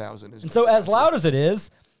 54,000 is. And so, as loud as it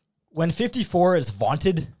is, when 54 is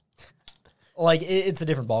vaunted, it's a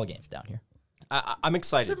different ballgame down here. I'm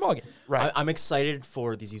excited. Different ballgame. Right. I'm excited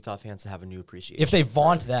for these Utah fans to have a new appreciation. If they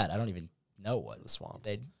vaunt that, I don't even know what the Swamp.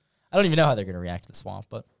 I don't even know how they're going to react to the Swamp,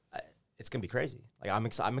 but It's gonna be crazy. I'm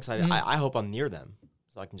excited. I hope I'm near them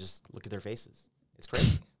so I can just look at their faces. It's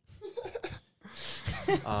crazy.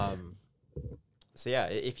 So yeah,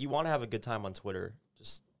 if you want to have a good time on Twitter,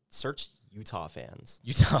 just search Utah fans.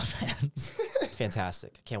 Utah fans.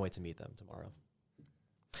 Fantastic. Can't wait to meet them tomorrow.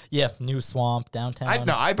 Yeah, New Swamp, downtown.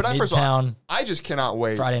 First of all, Midtown. I just cannot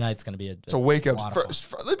wait Friday night's going to be to wake up. lot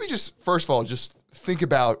of Let me just, first of all, just think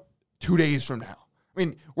about 2 days from now. I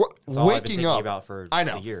mean, we're That's all I've been waking thinking up. about for I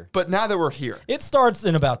know, a year. but now that we're here, It starts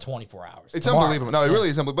in about 24 hours. it's tomorrow. unbelievable. No, it really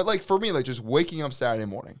is unbelievable. But like for me, like just waking up Saturday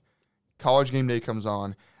morning, college game day comes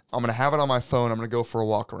on. I'm gonna have it on my phone. I'm gonna go for a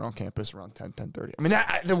walk around campus around 10:30. I mean,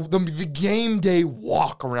 the game day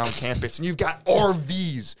walk around campus, and you've got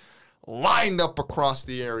RVs lined up across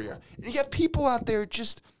the area, and you got people out there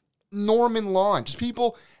just Norman Lawn, just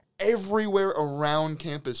people everywhere around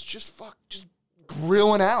campus, just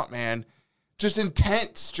grilling out, man. Just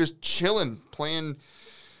intense, just chilling, playing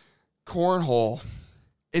cornhole.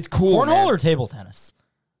 It's cool, Cornhole man. or table tennis?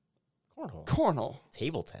 Cornhole.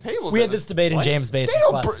 Table tennis. tennis. We had this debate in James Bates'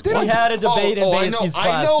 class. They We had a debate in I Bates' know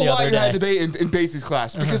class the why other you had a day. debate in Bates'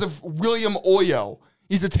 class. Because of William Oyo.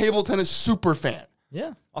 He's a table tennis super fan.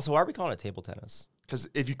 Yeah. Also, why are we calling it table tennis? Because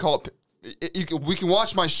if you call we can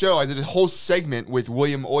watch my show. I did a whole segment with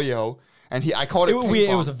William Oyo, and I called it ping pong.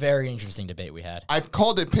 It was a very interesting debate we had. I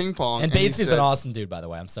called it ping pong. And he Bates is said, an awesome dude, by the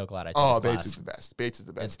way. I'm so glad I took Oh, his Bates class. is the best. Bates is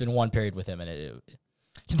the best. It's been one period with him, and you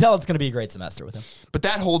can tell it's going to be a great semester with him. But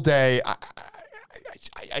that whole day,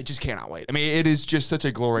 I just cannot wait. I mean, it is just such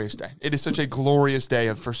a glorious day. It is such a glorious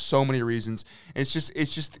day for so many reasons. It's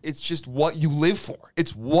just what you live for.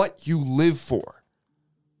 It's what you live for.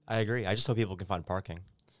 I agree. I just hope people can find parking.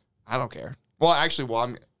 I don't care. Well, actually,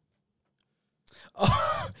 I'm.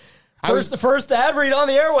 First ad read on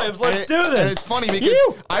the airwaves. Let's do this. And it's funny because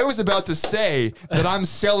I was about to say that I'm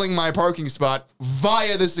selling my parking spot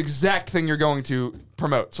via this exact thing you're going to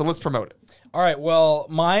promote. So let's promote it. All right. Well,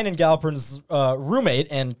 mine and Galpern's roommate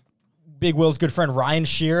and Big Will's good friend Ryan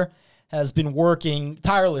Shear has been working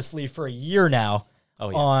tirelessly for a year now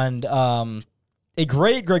on a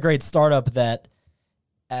great startup that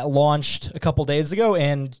launched a couple days ago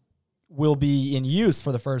and will be in use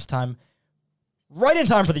for the first time right in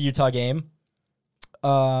time for the Utah game.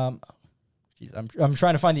 I'm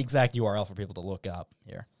trying to find the exact URL for people to look up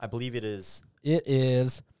here. I believe it is It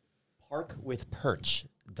is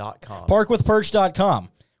parkwithperch.com. parkwithperch.com.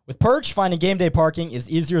 With Perch, finding game day parking is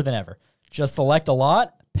easier than ever. Just select a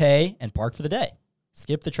lot, pay, and park for the day.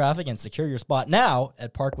 Skip the traffic and secure your spot now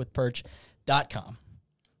at parkwithperch.com.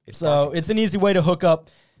 It's an easy way to hook up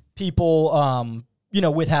people,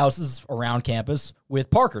 with houses around campus with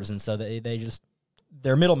parkers. And so they're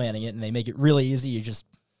middlemaning it and they make it really easy. You just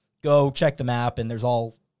go check the map and there's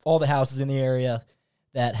all the houses in the area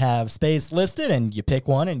that have space listed, and you pick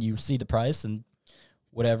one and you see the price and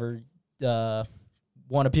whatever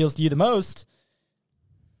one appeals to you the most,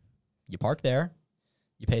 you park there,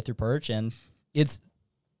 you pay through Perch, and it's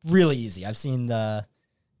really easy. I've seen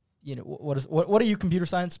what do you computer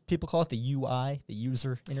science people call it? The UI, the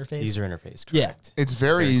user interface. User interface, correct. Yeah. It's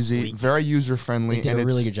very easy, sleek. very user friendly, They did a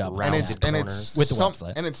really good job. rounded and corners. it's With the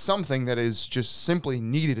website. and it's something that is just simply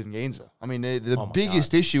needed in Gainesville. I mean, the Oh my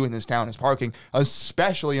biggest issue in this town is parking,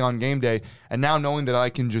 especially on game day. And now knowing that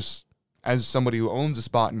I can just, as somebody who owns a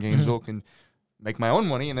spot in Gainesville, can make my own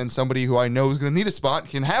money, and then somebody who I know is going to need a spot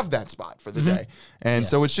can have that spot for the day. And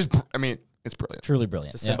so it's just, I mean, it's brilliant. Truly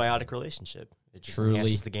brilliant. It's a symbiotic relationship. It just Truly.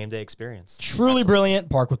 enhances the game day experience. Truly brilliant.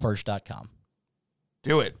 Parkwithperch.com.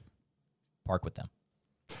 Do it. Park with them.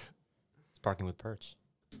 It's parking with Perch.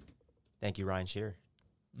 Thank you, Ryan Shear.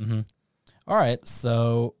 Mm-hmm. All right,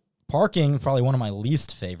 so parking, probably one of my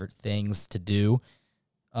least favorite things to do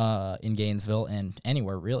in Gainesville and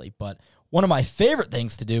anywhere really. But one of my favorite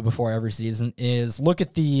things to do before every season is look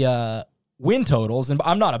at the win totals. And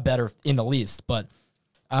I'm not a bettor in the least, but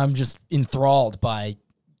I'm just enthralled by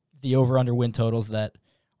the over-under win totals that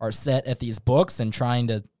are set at these books and trying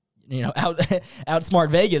to, outsmart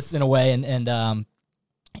Vegas in a way and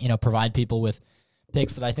provide people with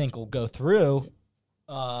picks that I think will go through.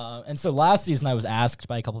 And so last season I was asked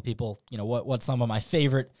by a couple of people, what some of my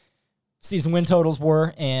favorite season win totals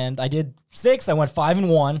were, and I did 6. I went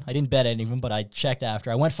 5-1. I didn't bet any of them, but I checked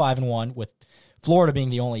after. I went 5-1 with Florida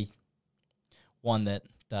being the only one that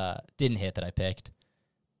didn't hit that I picked.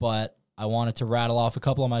 But I wanted to rattle off a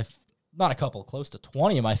couple of close to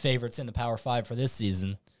 20 of my favorites in the Power 5 for this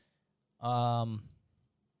season. I'll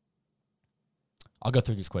go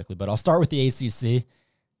through these quickly, but I'll start with the ACC.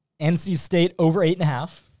 NC State over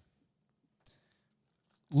 8.5.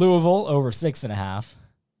 Louisville over 6.5.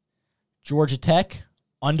 Georgia Tech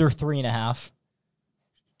under 3.5.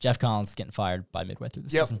 Jeff Collins getting fired by midway through the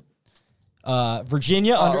season.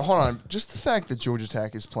 Virginia under. Hold on. Just the fact that Georgia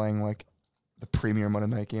Tech is playing like the premier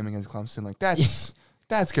Monday night game against Clemson, like that's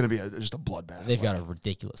going to be just a bloodbath. They've got a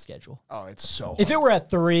ridiculous schedule. Oh, it's so hard. If it were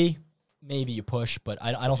at 3, maybe you push, but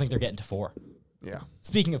I don't think they're getting to 4. Yeah.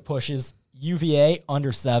 Speaking of pushes, UVA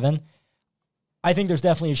under 7. I think there's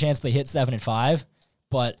definitely a chance they hit 7 and 5,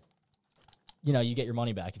 but you get your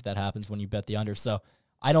money back if that happens when you bet the under. So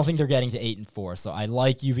I don't think they're getting to 8 and 4. So I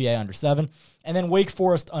like UVA under 7, and then Wake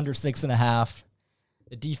Forest under 6.5.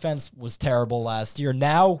 The defense was terrible last year.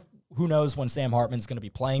 Now, who knows when Sam Hartman's going to be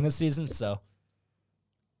playing this season? So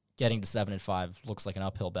getting to 7 and 5 looks like an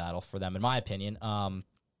uphill battle for them, in my opinion.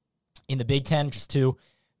 In the Big Ten, just 2.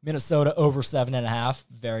 Minnesota over 7.5.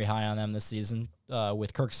 Very high on them this season,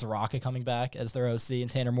 with Kirk Soraka coming back as their OC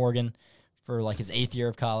and Tanner Morgan for like his 8th year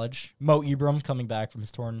of college. Mo Ibram coming back from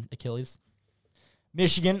his torn Achilles.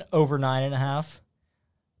 Michigan over 9.5.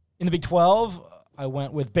 In the Big 12, I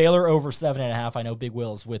went with Baylor over 7.5. I know Big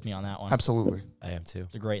Will's with me on that one. Absolutely. I am too.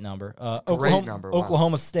 It's a great number. Great number. Wow.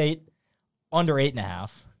 Oklahoma State under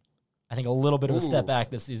 8.5. I think a little bit of a step back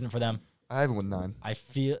this season for them. I have it with 9. I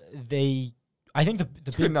feel I think the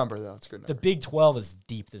It's a good number, though. It's a good number. The Big 12 is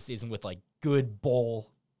deep this season with like good bowl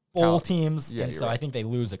teams, Yeah, and you're so I right. think they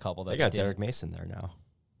lose a couple. That They got did. Derek Mason there now.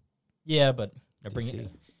 Yeah, but they're DC. bringing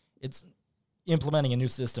it's implementing a new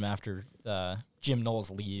system after Jim Knowles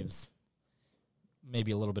leaves.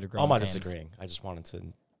 Maybe a little bit of growing I'm not pains. disagreeing. I just wanted to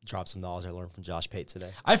drop some knowledge I learned from Josh Pate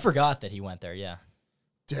today. I forgot that he went there. Yeah,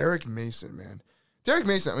 Derek Mason, man. Derek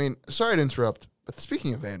Mason, I mean, sorry to interrupt, but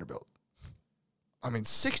speaking of Vanderbilt,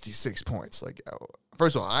 66 points. Like,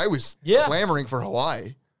 first of all, I was clamoring for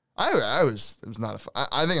Hawaii. I was not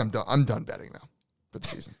I think I'm done. I'm done betting though for the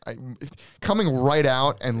season. Coming right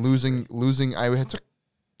out and losing. I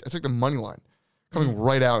took the money line, coming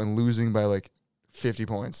right out and losing by like 50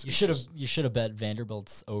 points. you should have bet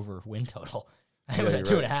Vanderbilt's over win total. It Yeah, was at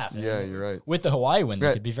you're 2.5. Yeah, you're right. With the Hawaii win, they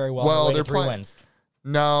Right. could be very well. Well, on the way they're to 3 playing- wins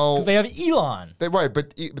No, because they have Elon. right,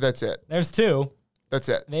 but that's it. There's 2. That's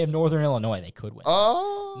it. They have Northern Illinois. They could win.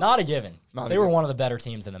 Oh, Not a given. Not a They were given. one of the better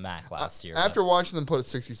teams in the MAC last year. After watching them put a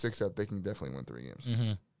 66 up, they can definitely win 3 games.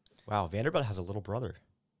 Mm-hmm. Wow, Vanderbilt has a little brother.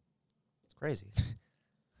 It's crazy.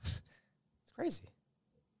 It's crazy.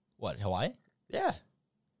 What, Hawaii? Yeah.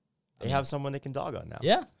 They have someone they can dog on now.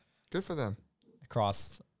 Yeah. Good for them.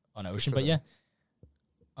 Across an ocean. for But yeah.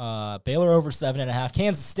 Baylor over 7.5.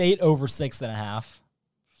 Kansas State over 6.5.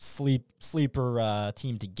 Sleeper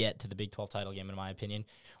team to get to the Big 12 title game, in my opinion.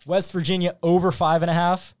 West Virginia over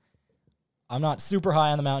 5.5. I'm not super high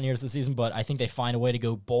on the Mountaineers this season, but I think they find a way to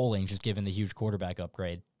go bowling, just given the huge quarterback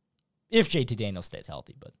upgrade. If JT Daniels stays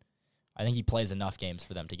healthy, but I think he plays enough games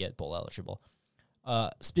for them to get bowl eligible.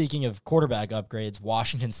 Speaking of quarterback upgrades,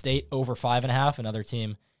 Washington State over 5.5. Another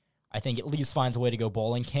team I think at least finds a way to go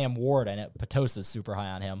bowling. Cam Ward, I know Patosa's super high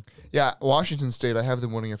on him. Yeah, Washington State, I have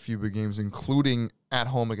them winning a few big games, including at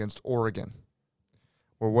home against Oregon.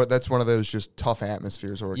 That's one of those just tough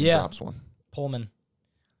atmospheres. Oregon drops one. Pullman.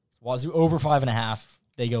 Wazoo over 5.5.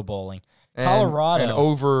 They go bowling. And, Colorado. And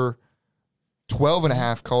over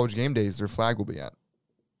 12.5 college game days, their flag will be at.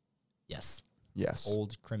 Yes. Yes.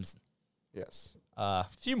 Old Crimson. Yes. A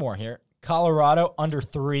few more here. Colorado under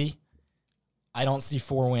 3. I don't see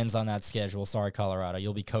 4 wins on that schedule. Sorry, Colorado.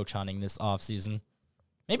 You'll be coach hunting this offseason.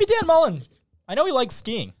 Maybe Dan Mullen. I know he likes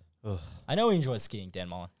skiing. Ugh. I know he enjoys skiing, Dan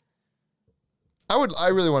Mullen. I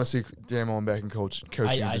really want to see Dan Mullen back in coaching.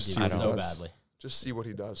 I And do just see what he so does. badly. Just see what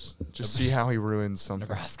he does. Just see how he ruins something.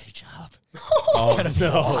 Nebraska job. Oh, Gonna be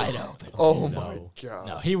wide open. Oh No. my god.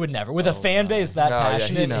 No, he would never. With a fan base that No, yeah, he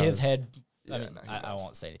passionate, knows. his head. Yeah, I mean, no, he I knows.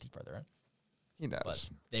 won't say anything further, right? He knows. But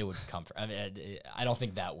they would come for. I mean, I don't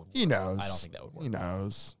think that would. He knows. I don't think that would work. He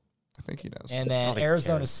knows. I think he knows. And I then don't think he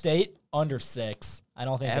Arizona cares. State under 6. I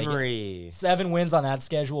don't think they Emory. get 7 wins on that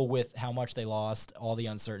schedule with how much they lost, all the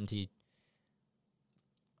uncertainty.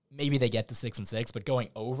 Maybe they get to 6 and 6, but going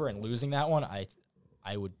over and losing that one,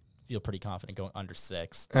 I would feel pretty confident going under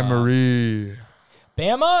 6. Emory.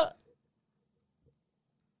 Bama,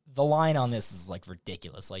 the line on this is like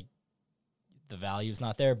ridiculous. Like the value's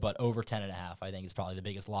not there, but over 10.5, I think is probably the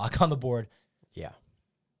biggest lock on the board. Yeah.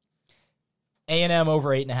 A&M over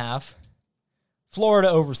 8.5. Florida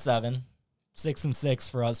over 7. 6 and 6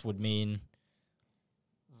 for us would mean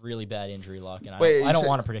really bad injury luck, and Wait, I you don't said-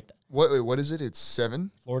 want to predict that. What is it? It's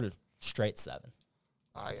 7? Florida straight 7.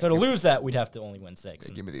 Ah, yeah, So to give, lose that, we'd have to only win 6.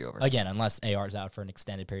 yeah, give me the over. Again, unless AR's out for an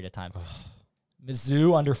extended period of time.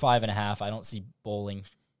 Mizzou under 5.5. I don't see bowling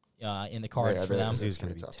in the cards Yeah, for that them. is- Mizzou's going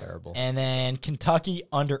to be pretty tough. terrible. And then Kentucky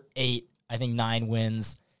under 8. I think 9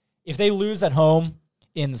 wins. If they lose at home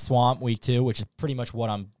in the Swamp week 2, which is pretty much what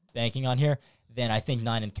I'm banking on here, then I think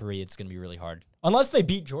 9 and 3. It's going to be really hard, unless they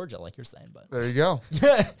beat Georgia, like you're saying. But There you go. You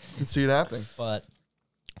can see it happening. so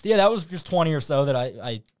yeah, that was just 20 or so that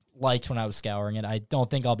I liked when I was scouring it. I don't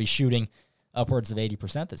think I'll be shooting upwards of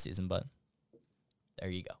 80% this season, but there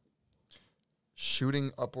you go.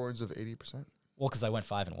 Shooting upwards of 80%. Well, because I went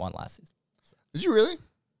 5-1 last season. Did you really?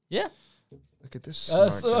 Yeah. Look at this. So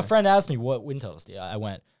Smart a guy. friend asked me what win totals do. I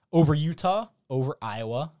went over Utah, over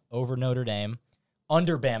Iowa, over Notre Dame,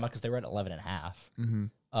 under Bama because they were at 11.5,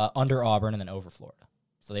 under Auburn, and then over Florida.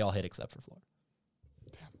 So they all hit except for Florida.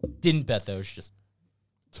 Damn. Didn't bet those. Just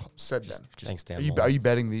Said then. Thanks, Dan. Are you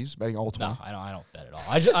betting these? Betting all 20? no, I don't bet at all.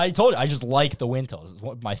 I told you I just like the win totals.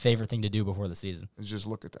 It's my favorite thing to do before the season, Just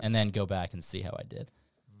look at that. and then go back and see how I did.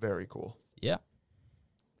 Very cool. Yeah.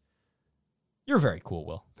 You're very cool,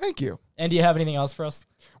 Will. Thank you. And do you have anything else for us,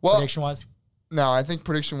 Well, prediction-wise? no, I think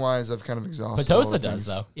prediction-wise, I've kind of exhausted. all the Patosa does, things.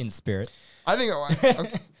 though, in spirit. I think.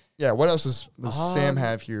 Okay. Yeah. What else does Sam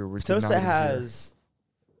have here? which did not Tosa even hear? has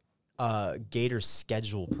Gators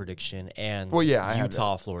schedule prediction and Well, yeah, I have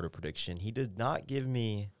Utah Florida prediction. He did not give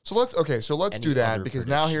me. So let's do Any that other because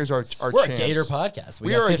now here's our We're chance. a Gator podcast. We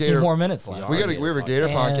We got are a 15 Gator- more minutes left. We have a Gator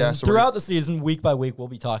And podcast. So throughout the season, week by week, we'll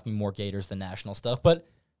be talking more Gators than national stuff. But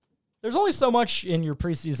there's only so much in your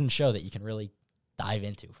preseason show that you can really dive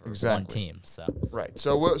into for one Exactly. team. So right.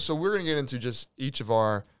 So we're gonna get into just each of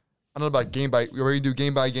our. I don't know about game by. We're gonna do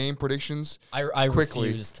game by game predictions. I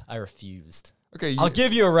Quickly. refused. Okay. I'll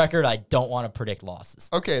give you a record. I don't want to predict losses.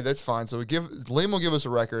 Okay, that's fine. So Liam will give us a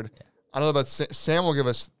record. I don't know about Sam will give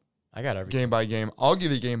us I got everything. game by game. I'll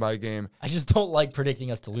give you game by game. I just don't like predicting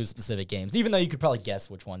us to lose specific games, even though you could probably guess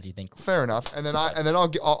which ones you think Fair enough. And then I'll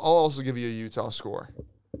also give you a Utah score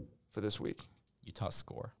for this week. Utah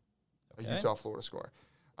score. A Okay. Utah Florida score.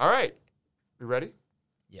 All right. You ready?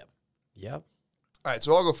 Yep. All right,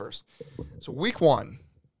 so I'll go first. So week 1,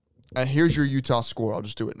 and here's your Utah score. I'll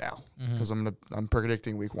just do it now because I'm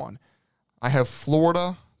predicting week 1. I have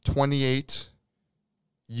Florida 28,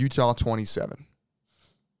 Utah 27.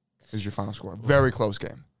 Is your final score? Very close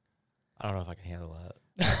game. I don't know if I can handle that.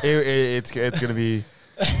 It's gonna be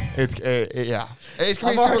yeah. It's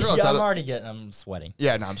gonna I'm be super close. I'm sweating.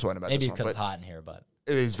 Yeah, no, I'm sweating about Maybe this because one. it's But hot in here, but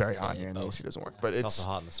it is very hot Yeah, here, and the both. AC doesn't work. But It's it's also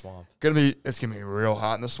hot in the swamp. it's gonna be real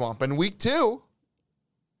hot in the swamp. And week 2,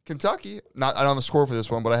 Kentucky. I don't have a score for this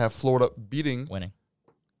one, but I have Florida beating winning.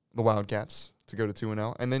 the Wildcats to go to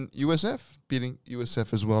 2-0, and then USF beating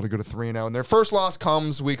USF as well to go to 3-0. And their first loss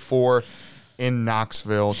comes week 4 in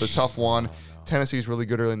Knoxville. It's a tough one. Tennessee's really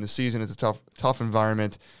good early in the season. It's a tough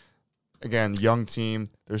environment. Again, young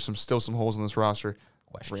team. There's still some holes in this roster.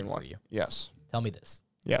 Question 3-1. for you. Yes. Tell me this.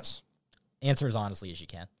 Yes. Answer as honestly as you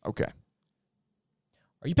can. Okay.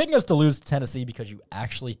 Are you picking us to lose to Tennessee because you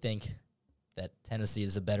actually think that Tennessee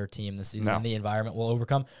is a better team this season No. and the environment will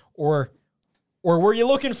overcome? Or were you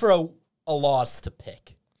looking for a loss to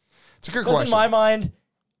pick? It's a good Because question. in my mind,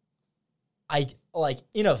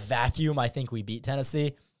 in a vacuum, I think we beat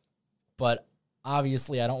Tennessee. But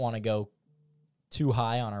obviously, I don't want to go too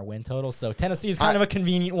high on our win total. So Tennessee is kind of a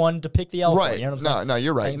convenient one to pick the L for. Right. You know what I'm saying? No,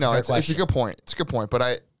 you're I right. think No, a fair it's a question. good point. It's a good point.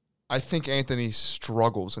 But I think Anthony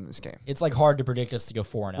struggles in this game. It's like hard to predict us to go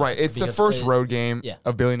 4-0. Right. It's the because first they- road game Yeah.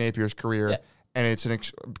 of Billy Napier's career. Yeah. And it's an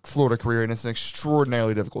Florida career, and it's an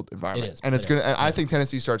extraordinarily difficult environment. It is. And it's It gonna. is. And I think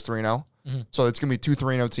Tennessee starts 3-0, so it's gonna be 2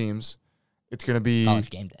 3-0 teams. It's gonna be College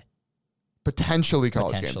game day. potentially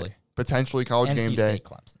college game Potentially. day. Potentially college NC game day. State,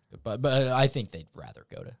 Clemson. But I think they'd rather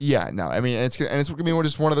go to. Yeah, no, I mean it's gonna be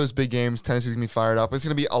just one of those big games. Tennessee's gonna be fired up. It's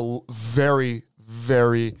gonna be very,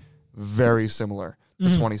 very, very similar to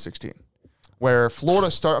 2016, where Florida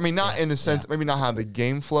start. I mean, not in the sense, maybe not how the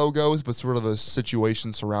game flow goes, but sort of the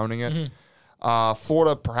situation surrounding it.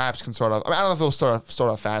 Florida perhaps can start off. I mean, I don't know if they'll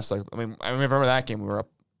start off fast. Like, I remember that game we were up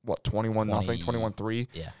 21-0, 21-3,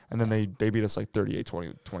 Yeah. and then they beat us like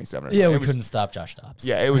 38-20, 27. Or Yeah, something. we It was- couldn't stop Josh Dobbs.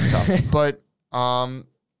 Yeah, it was tough. But I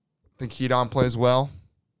think Keaton plays well.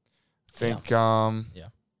 Think Yeah.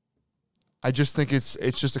 I just think it's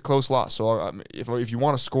just a close loss. So if you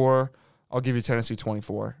want to score, I'll give you Tennessee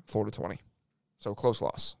 24, Florida 20. So close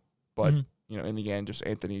loss. But in the end, just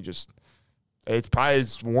Anthony it's probably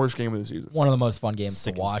his worst game of the season. One of the most fun games to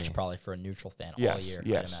Sickens watch, me. probably for a neutral fan all Yes, year.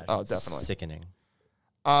 yes. I'd Oh, imagine. definitely. Sickening.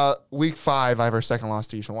 Week 5, I have our second loss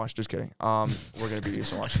to Eastern Washington. Just kidding. We're gonna beat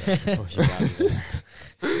Eastern Washington. Oh, you got me there.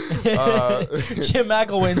 Jim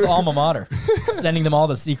McElwain's alma mater, sending them all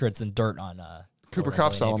the secrets and dirt on Cooper Florida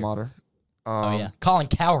Kupp's Billy alma Napier. mater. Oh yeah, Colin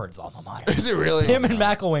Cowherd's alma mater. Is it really? Him and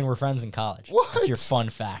McElwain were friends in college. What? That's your fun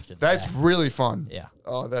fact. of the That's day. really fun. Yeah.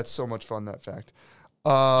 Oh, that's so much fun, that fact.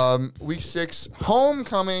 Week 6,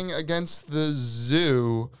 homecoming against the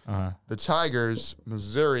Zoo, the Tigers,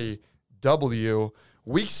 Missouri, W.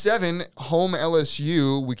 Week 7, home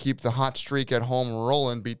LSU. We keep the hot streak at home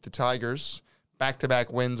rolling, beat the Tigers.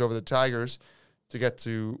 Back-to-back wins over the Tigers to get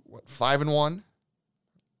to, 5-1?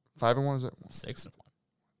 5-1 is it? 6-1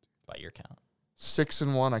 by your count.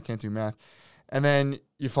 6-1. I can't do math. And then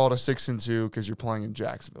you fall to 6-2 because you're playing in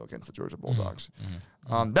Jacksonville against the Georgia Bulldogs.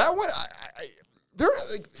 That one, they're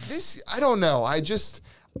like this. I don't know. I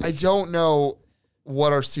don't know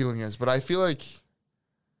what our ceiling is, but I feel like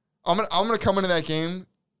I'm gonna come into that game.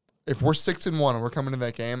 If we're 6-1 and we're coming into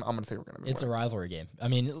that game, I'm gonna think we're gonna. It's a rivalry game. I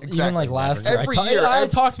mean, even Exactly. like last year, Every year, I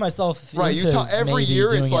talked myself right. You into talk every maybe year.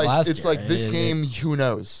 doing It's it like last it's year. like this game. Who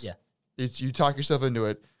knows? Yeah. It's you talk yourself into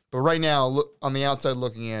it. But right now, look on the outside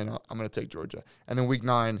looking in, I'm going to take Georgia. And then week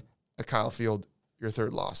 9 at Kyle Field, your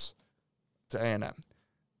third loss to A&M.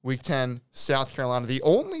 Week 10, South Carolina. The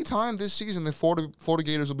only time this season the Florida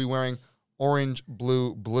Gators will be wearing orange,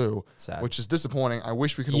 blue, blue, Sad. which is disappointing. I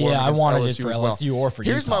wish we could have worn Yeah, I against wanted LSU it for as well. LSU or for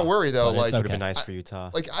Here's Utah, my worry though, but like it's Would have okay. been nice for Utah.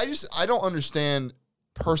 like I don't understand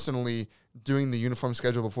personally doing the uniform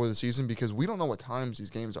schedule before the season because we don't know what times these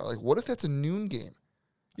games are. Like, what if that's a noon game?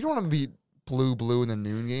 You don't want to be blue in the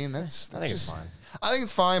noon game. I think it's fine. I think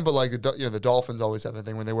it's fine, but like the Dolphins always have that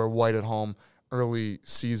thing when they wear white at home early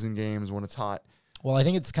season games when it's hot. Well, I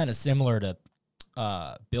think it's kind of similar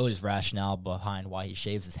to Billy's rationale behind why he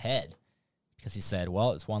shaves his head. Because he said,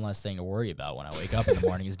 well, it's one less thing to worry about when I wake up in the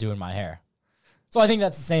morning is doing my hair. So I think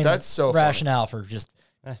that's the same That's so rationale for just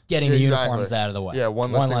getting the uniforms out of the way. Yeah,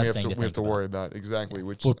 one less thing we have think to about. worry about. Exactly. Yeah,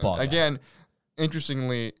 Which football guy. again,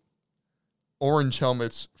 interestingly, orange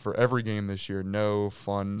helmets for every game this year. No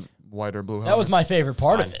fun white or blue helmets. That was my favorite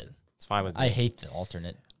part of fine. it. It's fine with me. I hate the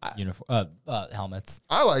alternate uniform helmets.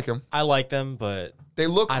 I like them. I like them, but They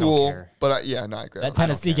look I don't cool, care. but I agree. That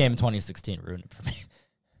Tennessee game in 2016 ruined it for me.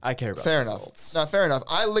 I care about Fair the enough. results. No, fair enough.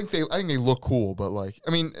 I think they look cool, but like, I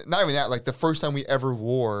mean, not even that. Like the first time we ever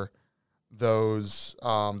wore those,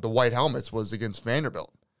 the white helmets was against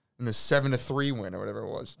Vanderbilt in the 7-3 win or whatever it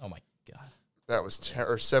was. Oh my god. That was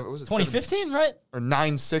or seven. Was it 2015, right? or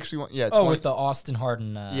 9-6? We won. Yeah. Oh, with the Austin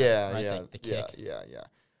Harden. yeah, right, yeah, the kick. yeah.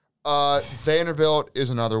 Vanderbilt is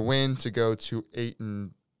another win to go to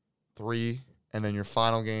 8-3, and then your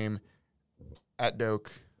final game at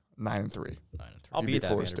Doak 9-3. I'll You'd be be at that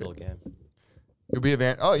Florida Vanderbilt game. You'll be a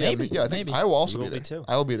van. Oh yeah, Maybe, I think maybe. I will also You be will there be too.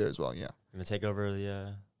 I will be there as well. Yeah, I'm gonna take over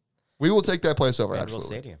the we will take that place over. Vanderbilt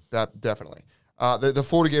Absolutely, Stadium. that definitely. The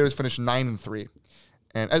Florida Gators finished 9-3,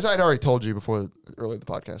 and as I'd already told you before early in the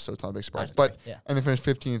podcast, so it's not a big surprise. 9-3, But yeah. and they finished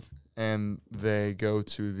 15th, and they go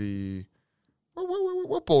to the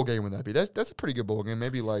what bowl game would that be? That's a pretty good bowl game.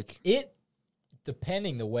 Maybe like It,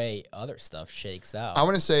 depending the way other stuff shakes out. I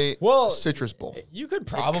want to say Well, Citrus Bowl. You could It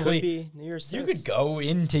probably could be New Year's you 6. could go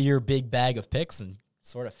into your big bag of picks and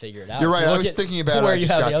sort of figure it out. You're If right. you I look was at thinking about it. where I you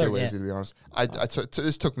just have got the too other- lazy, to be honest.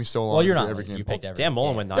 This took me so long Well, you're to not do every lazy. game. You picked every Dan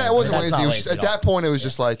Mullen game. went 9. Yeah, it wasn't That's lazy. not It was lazy just, at at all. that point, it was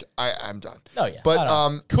just like I'm done. No, yeah. But, I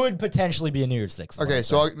don't know. Could potentially be a New Year's 6. Okay,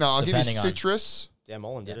 so I'll give you Depending on- Citrus. Dan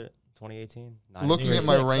Mullen did it 2018. Looking New at Year's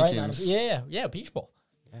my 6, right? rankings. Yeah, Peach Bowl.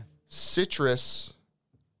 Citrus.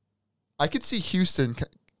 I could see Houston.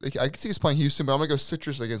 I could see us playing Houston, but I'm gonna go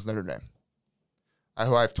Citrus against Notre Dame. I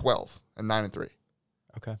have 12 and 9-3.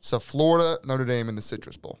 Okay. So Florida, Notre Dame in the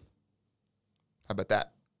Citrus Bowl. How about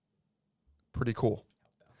that? Pretty cool.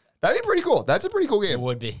 That'd be pretty cool. That's a pretty cool It game.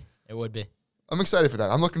 would be. It would be. I'm excited for that.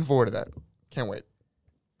 I'm looking forward to that. Can't wait.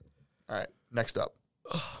 All right, next up,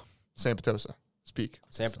 San Potosa. Speak.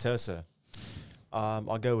 San Potosa.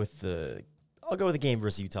 I'll go with the game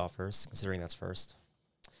versus Utah first, considering that's first.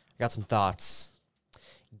 I got some thoughts.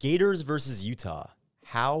 Gators versus Utah.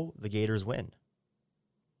 How the Gators win. :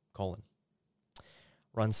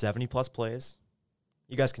 run 70-plus plays.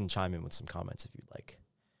 You guys can chime in with some comments if you'd like.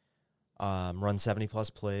 Run 70-plus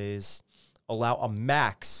plays. Allow a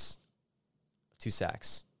max of 2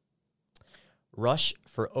 sacks. Rush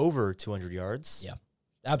for over 200 yards. Yeah,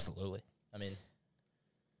 absolutely. I mean,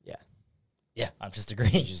 Yeah. yeah, I'm just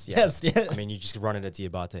agreeing. You just- yeah. Yes, yeah. I mean, you just run it at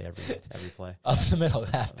Diabate every play. Up the middle,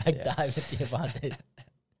 halfback Yeah. dive at Diamante.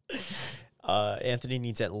 Anthony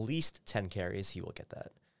needs at least 10 carries. He will get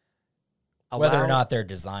that. Whether or Allow- not they're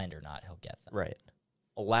designed or not, he'll get them. Right.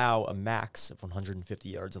 Allow a max of 150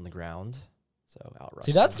 yards on the ground. So outrush.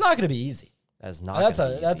 See, that's not going to be easy. That is not. that's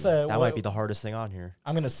gonna a- be that's easy. a- That what- might be the hardest thing on here.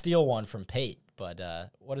 I'm going to steal one from Pate, but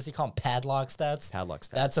what does he call them? Padlock stats? Padlock stats.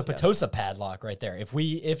 That's a yes. Potosa padlock right there. If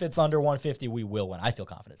it's under 150, we will win. I feel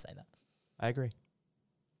confident saying that. I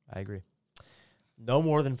agree. No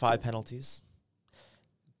more than 5 penalties.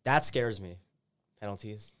 That scares me.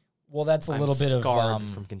 Penalties. Well, that's a little bit of scarred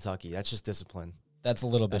from Kentucky. That's just discipline. that's a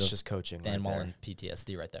little bit That's of just coaching. Dan right there. Mullen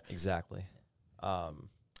PTSD right there. Exactly.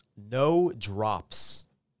 No drops.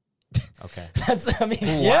 Okay. That's, I mean,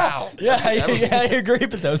 Wow. yeah, That was- I agree,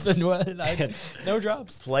 Potosa. No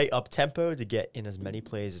drops. Play up tempo to get in as many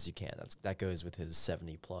plays as you can. That goes with his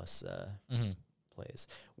 70 plus Mm-hmm. plays.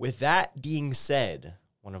 With that being said,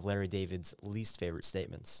 one of Larry David's least favorite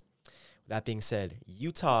statements. With that being said,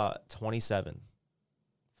 Utah 27,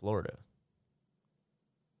 Florida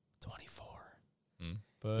 24.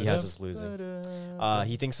 He has us losing.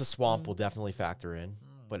 He thinks the swamp will definitely factor in,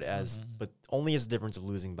 but only as the difference of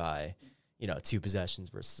losing by, 2 possessions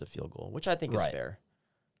versus a field goal, which I think is fair.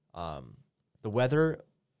 The weather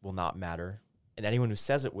will not matter, and anyone who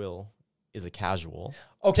says it will is a casual.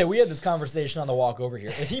 Okay, we had this conversation on the walk over here.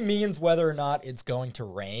 If he means whether or not it's going to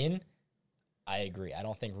rain, I agree. I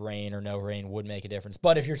don't think rain or no rain would make a difference.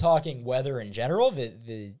 But if you're talking weather in general,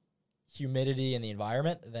 the humidity in the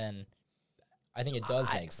environment, then I think it does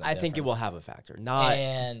make some difference. I think it will have a factor.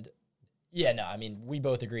 We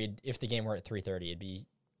both agreed if the game were at 3:30, it'd be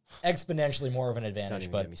exponentially more of an advantage,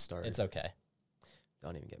 but it's okay.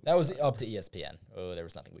 Don't even get me started. That was up to ESPN. Oh, there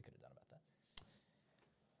was nothing we could have done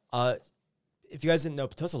about that. If you guys didn't know,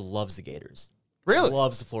 Potosa loves the Gators. Really?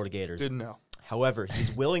 Loves the Florida Gators. Didn't know. However, he's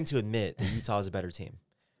willing to admit that Utah is a better team,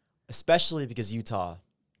 especially because Utah,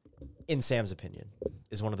 in Sam's opinion,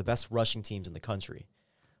 is one of the best rushing teams in the country.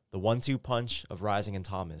 The 1-2 punch of Rising and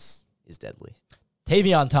Thomas is deadly.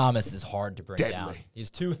 Tavion Thomas is hard to bring Deadly. down. He's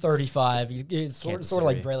 235. He's sort of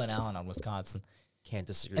like Braylon Allen on Wisconsin. Can't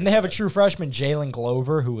disagree. And they have a true freshman, Jalen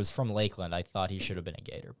Glover, who was from Lakeland. I thought he should have been a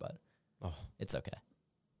Gator, but it's okay.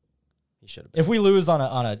 He should have been. If we lose on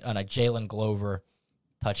a Jalen Glover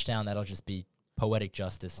touchdown, that'll just be poetic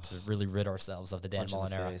justice to really rid ourselves of the Dan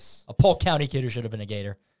Mullen era. A Polk County kid who should have been a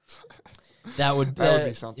Gator. That would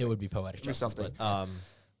be something. It would be poetic justice. Something. But,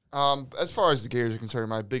 as far as the Gators are concerned,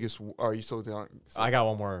 my biggest. Are you still down? I got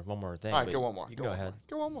one more thing. All right, go one more. You go ahead.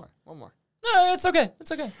 Go one more. no, it's okay.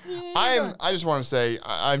 It's okay. Yeah, I just want to say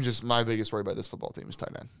I'm just my biggest worry about this football team is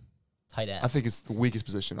tight end. tight end. I think it's the weakest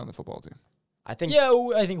position on the football team. I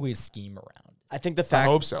think we scheme around. I think the I fact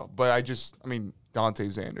hope so, but Dante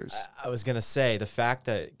Zanders. I was gonna say the fact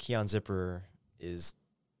that Keon Zipper is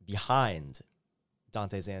behind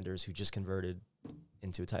Dante Zanders, who just converted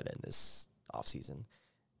into a tight end this offseason,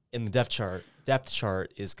 in the depth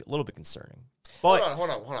chart is a little bit concerning. But Hold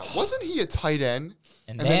on. Wasn't he a tight end?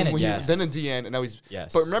 And then then yes. then a DN, and now he's.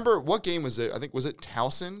 Yes. But remember what game was it? I think was it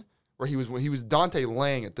Towson where he was Dante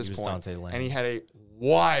Lang at this point, Dante Lang. and he had a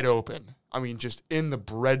wide open. Just in the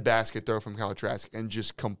breadbasket throw from Kyle Trask, and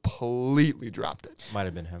just completely dropped it. might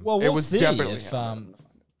have been him. Well, It we'll was see definitely if him.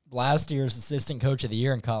 last year's assistant coach of the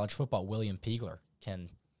year in college football, William Piegler, can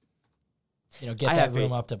get I that have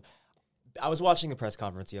room faith. up to. I was watching the press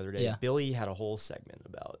conference the other day. Yeah. Billy had a whole segment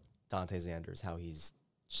about Dante Zanders, how he's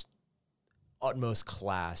just utmost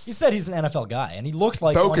class. He said he's an NFL guy, and he looked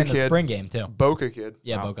like Boca one in the kid. spring game too. Boca kid.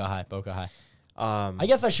 Yeah, Wow. Boca High. I I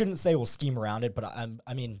guess I shouldn't say we'll scheme around it, but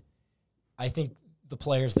I think the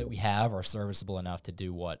players that we have are serviceable enough to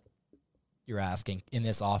do what you're asking in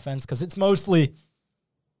this offense, because it's mostly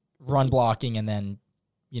run blocking and then,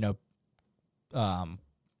 in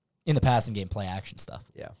the passing game, play action stuff.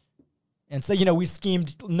 Yeah. And so, we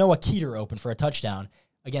schemed Noah Keeter open for a touchdown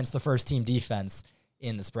against the first team defense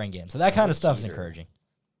in the spring game. So that kind of stuff is encouraging.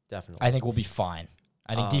 Definitely. I think we'll be fine.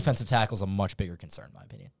 I think defensive tackle is a much bigger concern, in my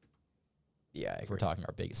opinion, Yeah. if we're talking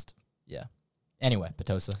our biggest. Yeah. Anyway,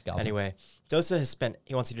 Potosa. Galvin. Anyway, Dosa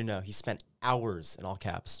he wants you to know, he spent hours, in all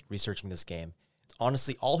caps, researching this game. It's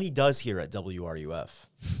honestly all he does here at WRUF.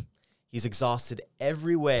 He's exhausted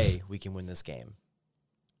every way we can win this game.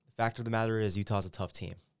 The fact of the matter is Utah's a tough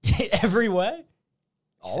team. Every way?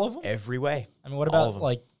 All of them? Every way. What all of about, them.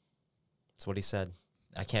 like... That's what he said.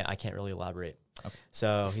 I can't really elaborate. Okay.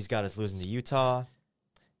 So he's got us losing to Utah.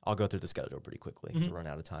 I'll go through the schedule pretty quickly to run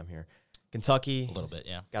out of time here. Kentucky. A little bit,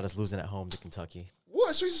 yeah. Got us losing at home to Kentucky.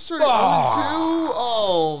 What? So he's started 0-2?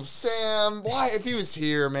 Oh, Sam. Why? If he was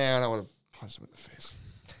here, man, I would have punched him in the face.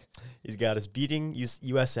 He's got us beating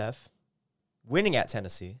USF, winning at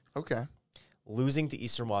Tennessee, Okay. losing to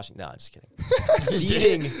Eastern Washington. No, I'm just kidding.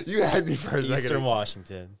 Beating You had me for a Eastern second.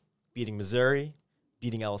 Washington, beating Missouri,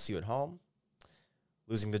 beating LSU at home,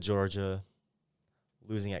 losing to Georgia,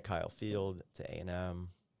 losing at Kyle Field to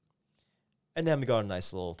A&M. And then we got a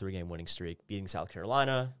nice little 3-game winning streak, beating South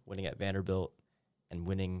Carolina, winning at Vanderbilt, and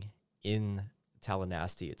winning in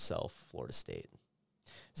Tallahassee itself, Florida State.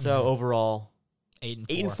 So overall,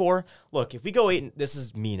 8-4. Look, if we go 8, this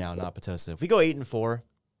is me now, not Potosa. If we go 8-4,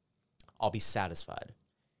 I'll be satisfied.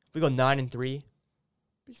 If we go 9-3,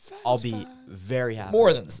 I'll be very happy.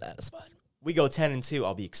 More than satisfied. We go 10-2,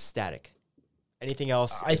 I'll be ecstatic. Anything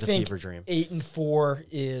else I is a think fever dream. 8-4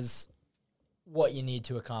 is what you need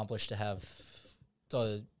to accomplish to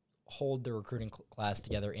hold the recruiting class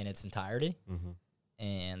together in its entirety,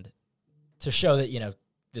 and to show that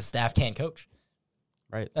the staff can coach.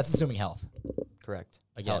 Right. That's assuming health. Correct. Correct.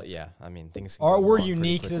 Again. Hell, yeah. I mean, things can Or go we're wrong pretty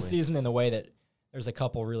unique quickly. this season in the way that there's a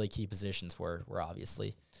couple really key positions where we're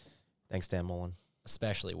obviously Thanks, Dan Mullen.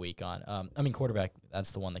 especially weak on. I mean, quarterback,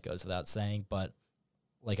 that's the one that goes without saying, but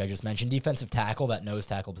like I just mentioned, defensive tackle, that nose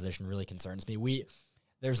tackle position really concerns me.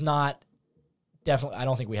 There's not definitely, I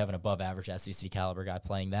don't think we have an above average SEC caliber guy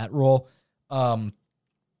playing that role. The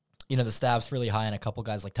staff's really high on a couple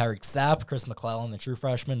guys like Tyreek Sapp, Chris McClellan, the true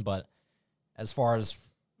freshman, but as far as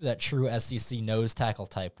that true SEC nose tackle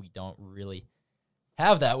type, we don't really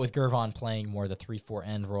have that with Gervon playing more the 3-4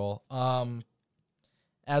 end role.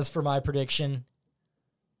 As for my prediction,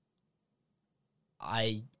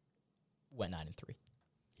 I went 9-3.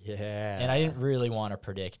 Yeah. And I didn't really want to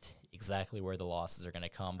predict exactly where the losses are going to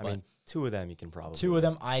come. I But mean, 2 of them you can probably. 2 of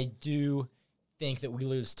them, I do think that we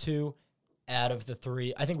lose 2 out of the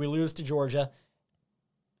 3. I think we lose to Georgia.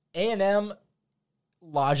 A&M,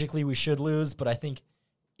 logically, we should lose, but I think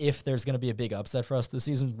if there's going to be a big upset for us this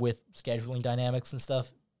season with scheduling dynamics and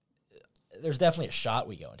stuff, there's definitely a shot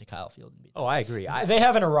we go into Kyle Field and beat them. Oh, I agree. They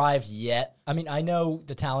haven't arrived yet. I mean, I know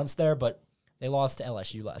the talent's there, but they lost to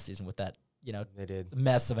LSU last season with that, They did.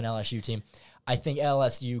 mess of an LSU team. I think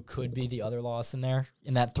LSU could be the other loss in there.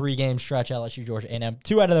 In that 3-game stretch, LSU, Georgia, A&M.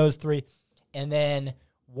 2 out of those 3. And then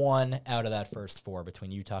 1 out of that first 4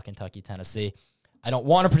 between Utah, Kentucky, Tennessee. I don't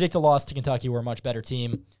want to predict a loss to Kentucky. We're a much better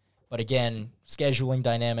team. But again, scheduling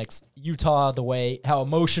dynamics, Utah, how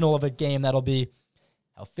emotional of a game that'll be,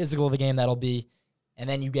 how physical of a game that'll be. And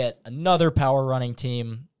then you get another power running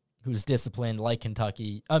team who's disciplined like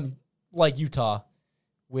Kentucky, like Utah,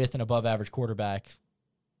 with an above average quarterback.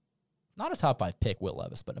 Not a top 5 pick, Will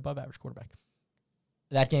Levis, but an above average quarterback.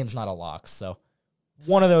 That game's not a lock. So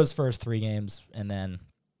one of those first 3 games, and then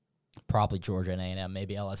probably Georgia and A&M,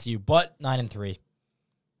 maybe LSU, but 9-3. It's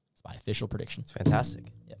my official prediction. It's fantastic.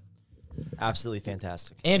 Yep. Absolutely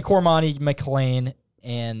fantastic. And Cormani, McLean,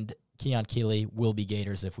 and Keon Keeley will be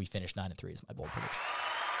Gators if we finish 9-3 is my bold prediction.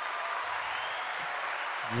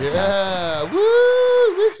 Yeah.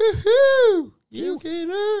 Woo! Woo-hoo-hoo! You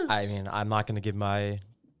Gator. I mean, I'm not going to give my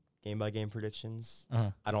game-by-game predictions.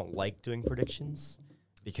 Uh-huh. I don't like doing predictions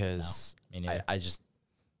because Me neither.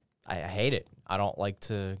 I hate it. I don't like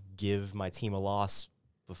to give my team a loss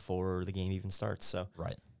before the game even starts. So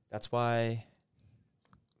Right. that's why,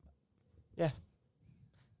 yeah,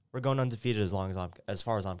 we're going undefeated as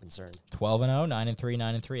far as I'm concerned. 12-0, 9-3,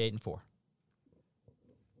 9-3, 8-4.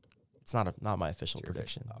 It's not my official It's your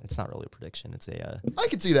prediction. official. It's not really a prediction. It's a I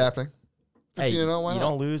could see it happening. hey, 15-0, why you not?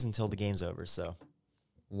 don't lose until the game's over. So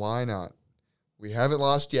Why not? We haven't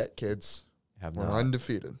lost yet, kids. have We're not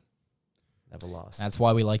undefeated. never lost. That's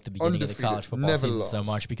why we like the beginning of Undefeated, the college football never season so lost.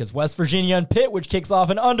 much, because West Virginia and Pitt, which kicks off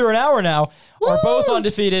in under an hour now, are both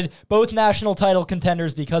undefeated, both national title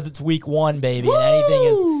contenders because it's week 1, baby, and anything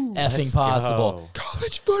is Woo! effing Let's possible. go.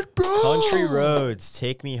 College football. Country roads,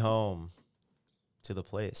 take me home to the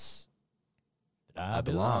place. I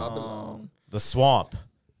belong. I belong. The swamp.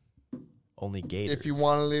 Only Gators. If you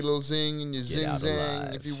want a little zing and you Get zing out zang,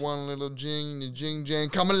 alive. if you want a little jing and you jing jang,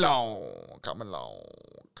 come along, come along,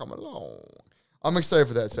 come along. I'm excited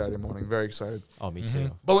for that Saturday morning. Very excited. Oh, me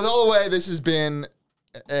too. But with all the way, this has been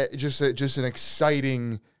just an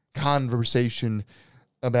exciting conversation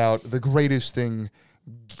about the greatest thing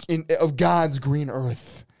of God's green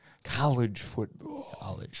earth, college football.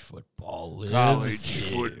 College football lives College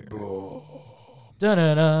here. football.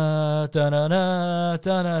 Da-na-na, da-na-na,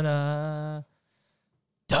 da-na-na.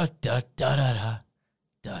 Da-da-da-da-da.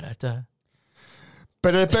 Da-da-da.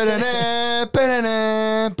 Ba-da-ba-da-da,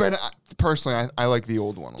 ba-da-da, ba-da. Personally, I like the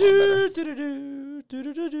old one a lot better. Do-do-do,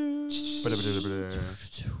 do-do-do-do. Ba-da-ba-da-ba-da.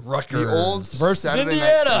 Rutgers The old versus Saturday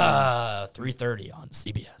Indiana, 3:30 on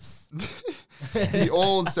CBS. The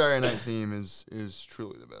old Saturday night theme is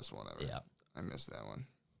truly the best one ever. Yeah. I miss that one.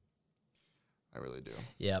 I really do.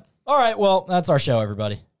 Yep. All right. Well, that's our show,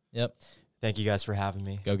 everybody. Yep. Thank you guys for having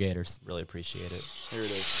me. Go Gators. Really appreciate it. Here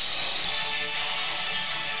it is.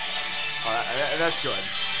 All right, that's good.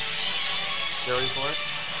 You ready for it?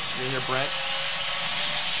 You hear Brent?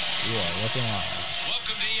 You are looking on.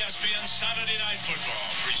 Welcome to ESPN Saturday Night Football,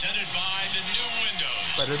 presented by the new windows.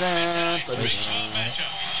 Ba-da-da, Tonight's big ba-da-da. time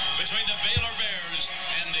matchup between the Baylor Bears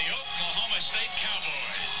and the Oklahoma State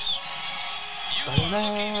Cowboys.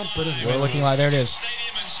 We're looking like there it is.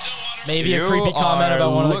 Stadium in Stillwater. Maybe a You creepy comment are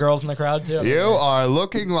about one of the girls in the crowd too. You are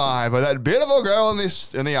looking live by that beautiful girl in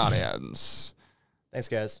the audience. Thanks,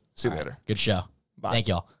 guys. See you later. Good show. Bye. Thank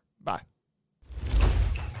y'all. Bye.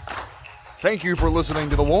 Thank you for listening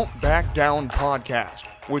to the Won't Back Down podcast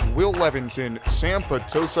with Will Levinson, Sam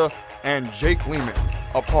Patosa, and Jake Lehman,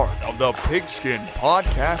 a part of the Pigskin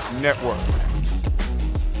Podcast Network.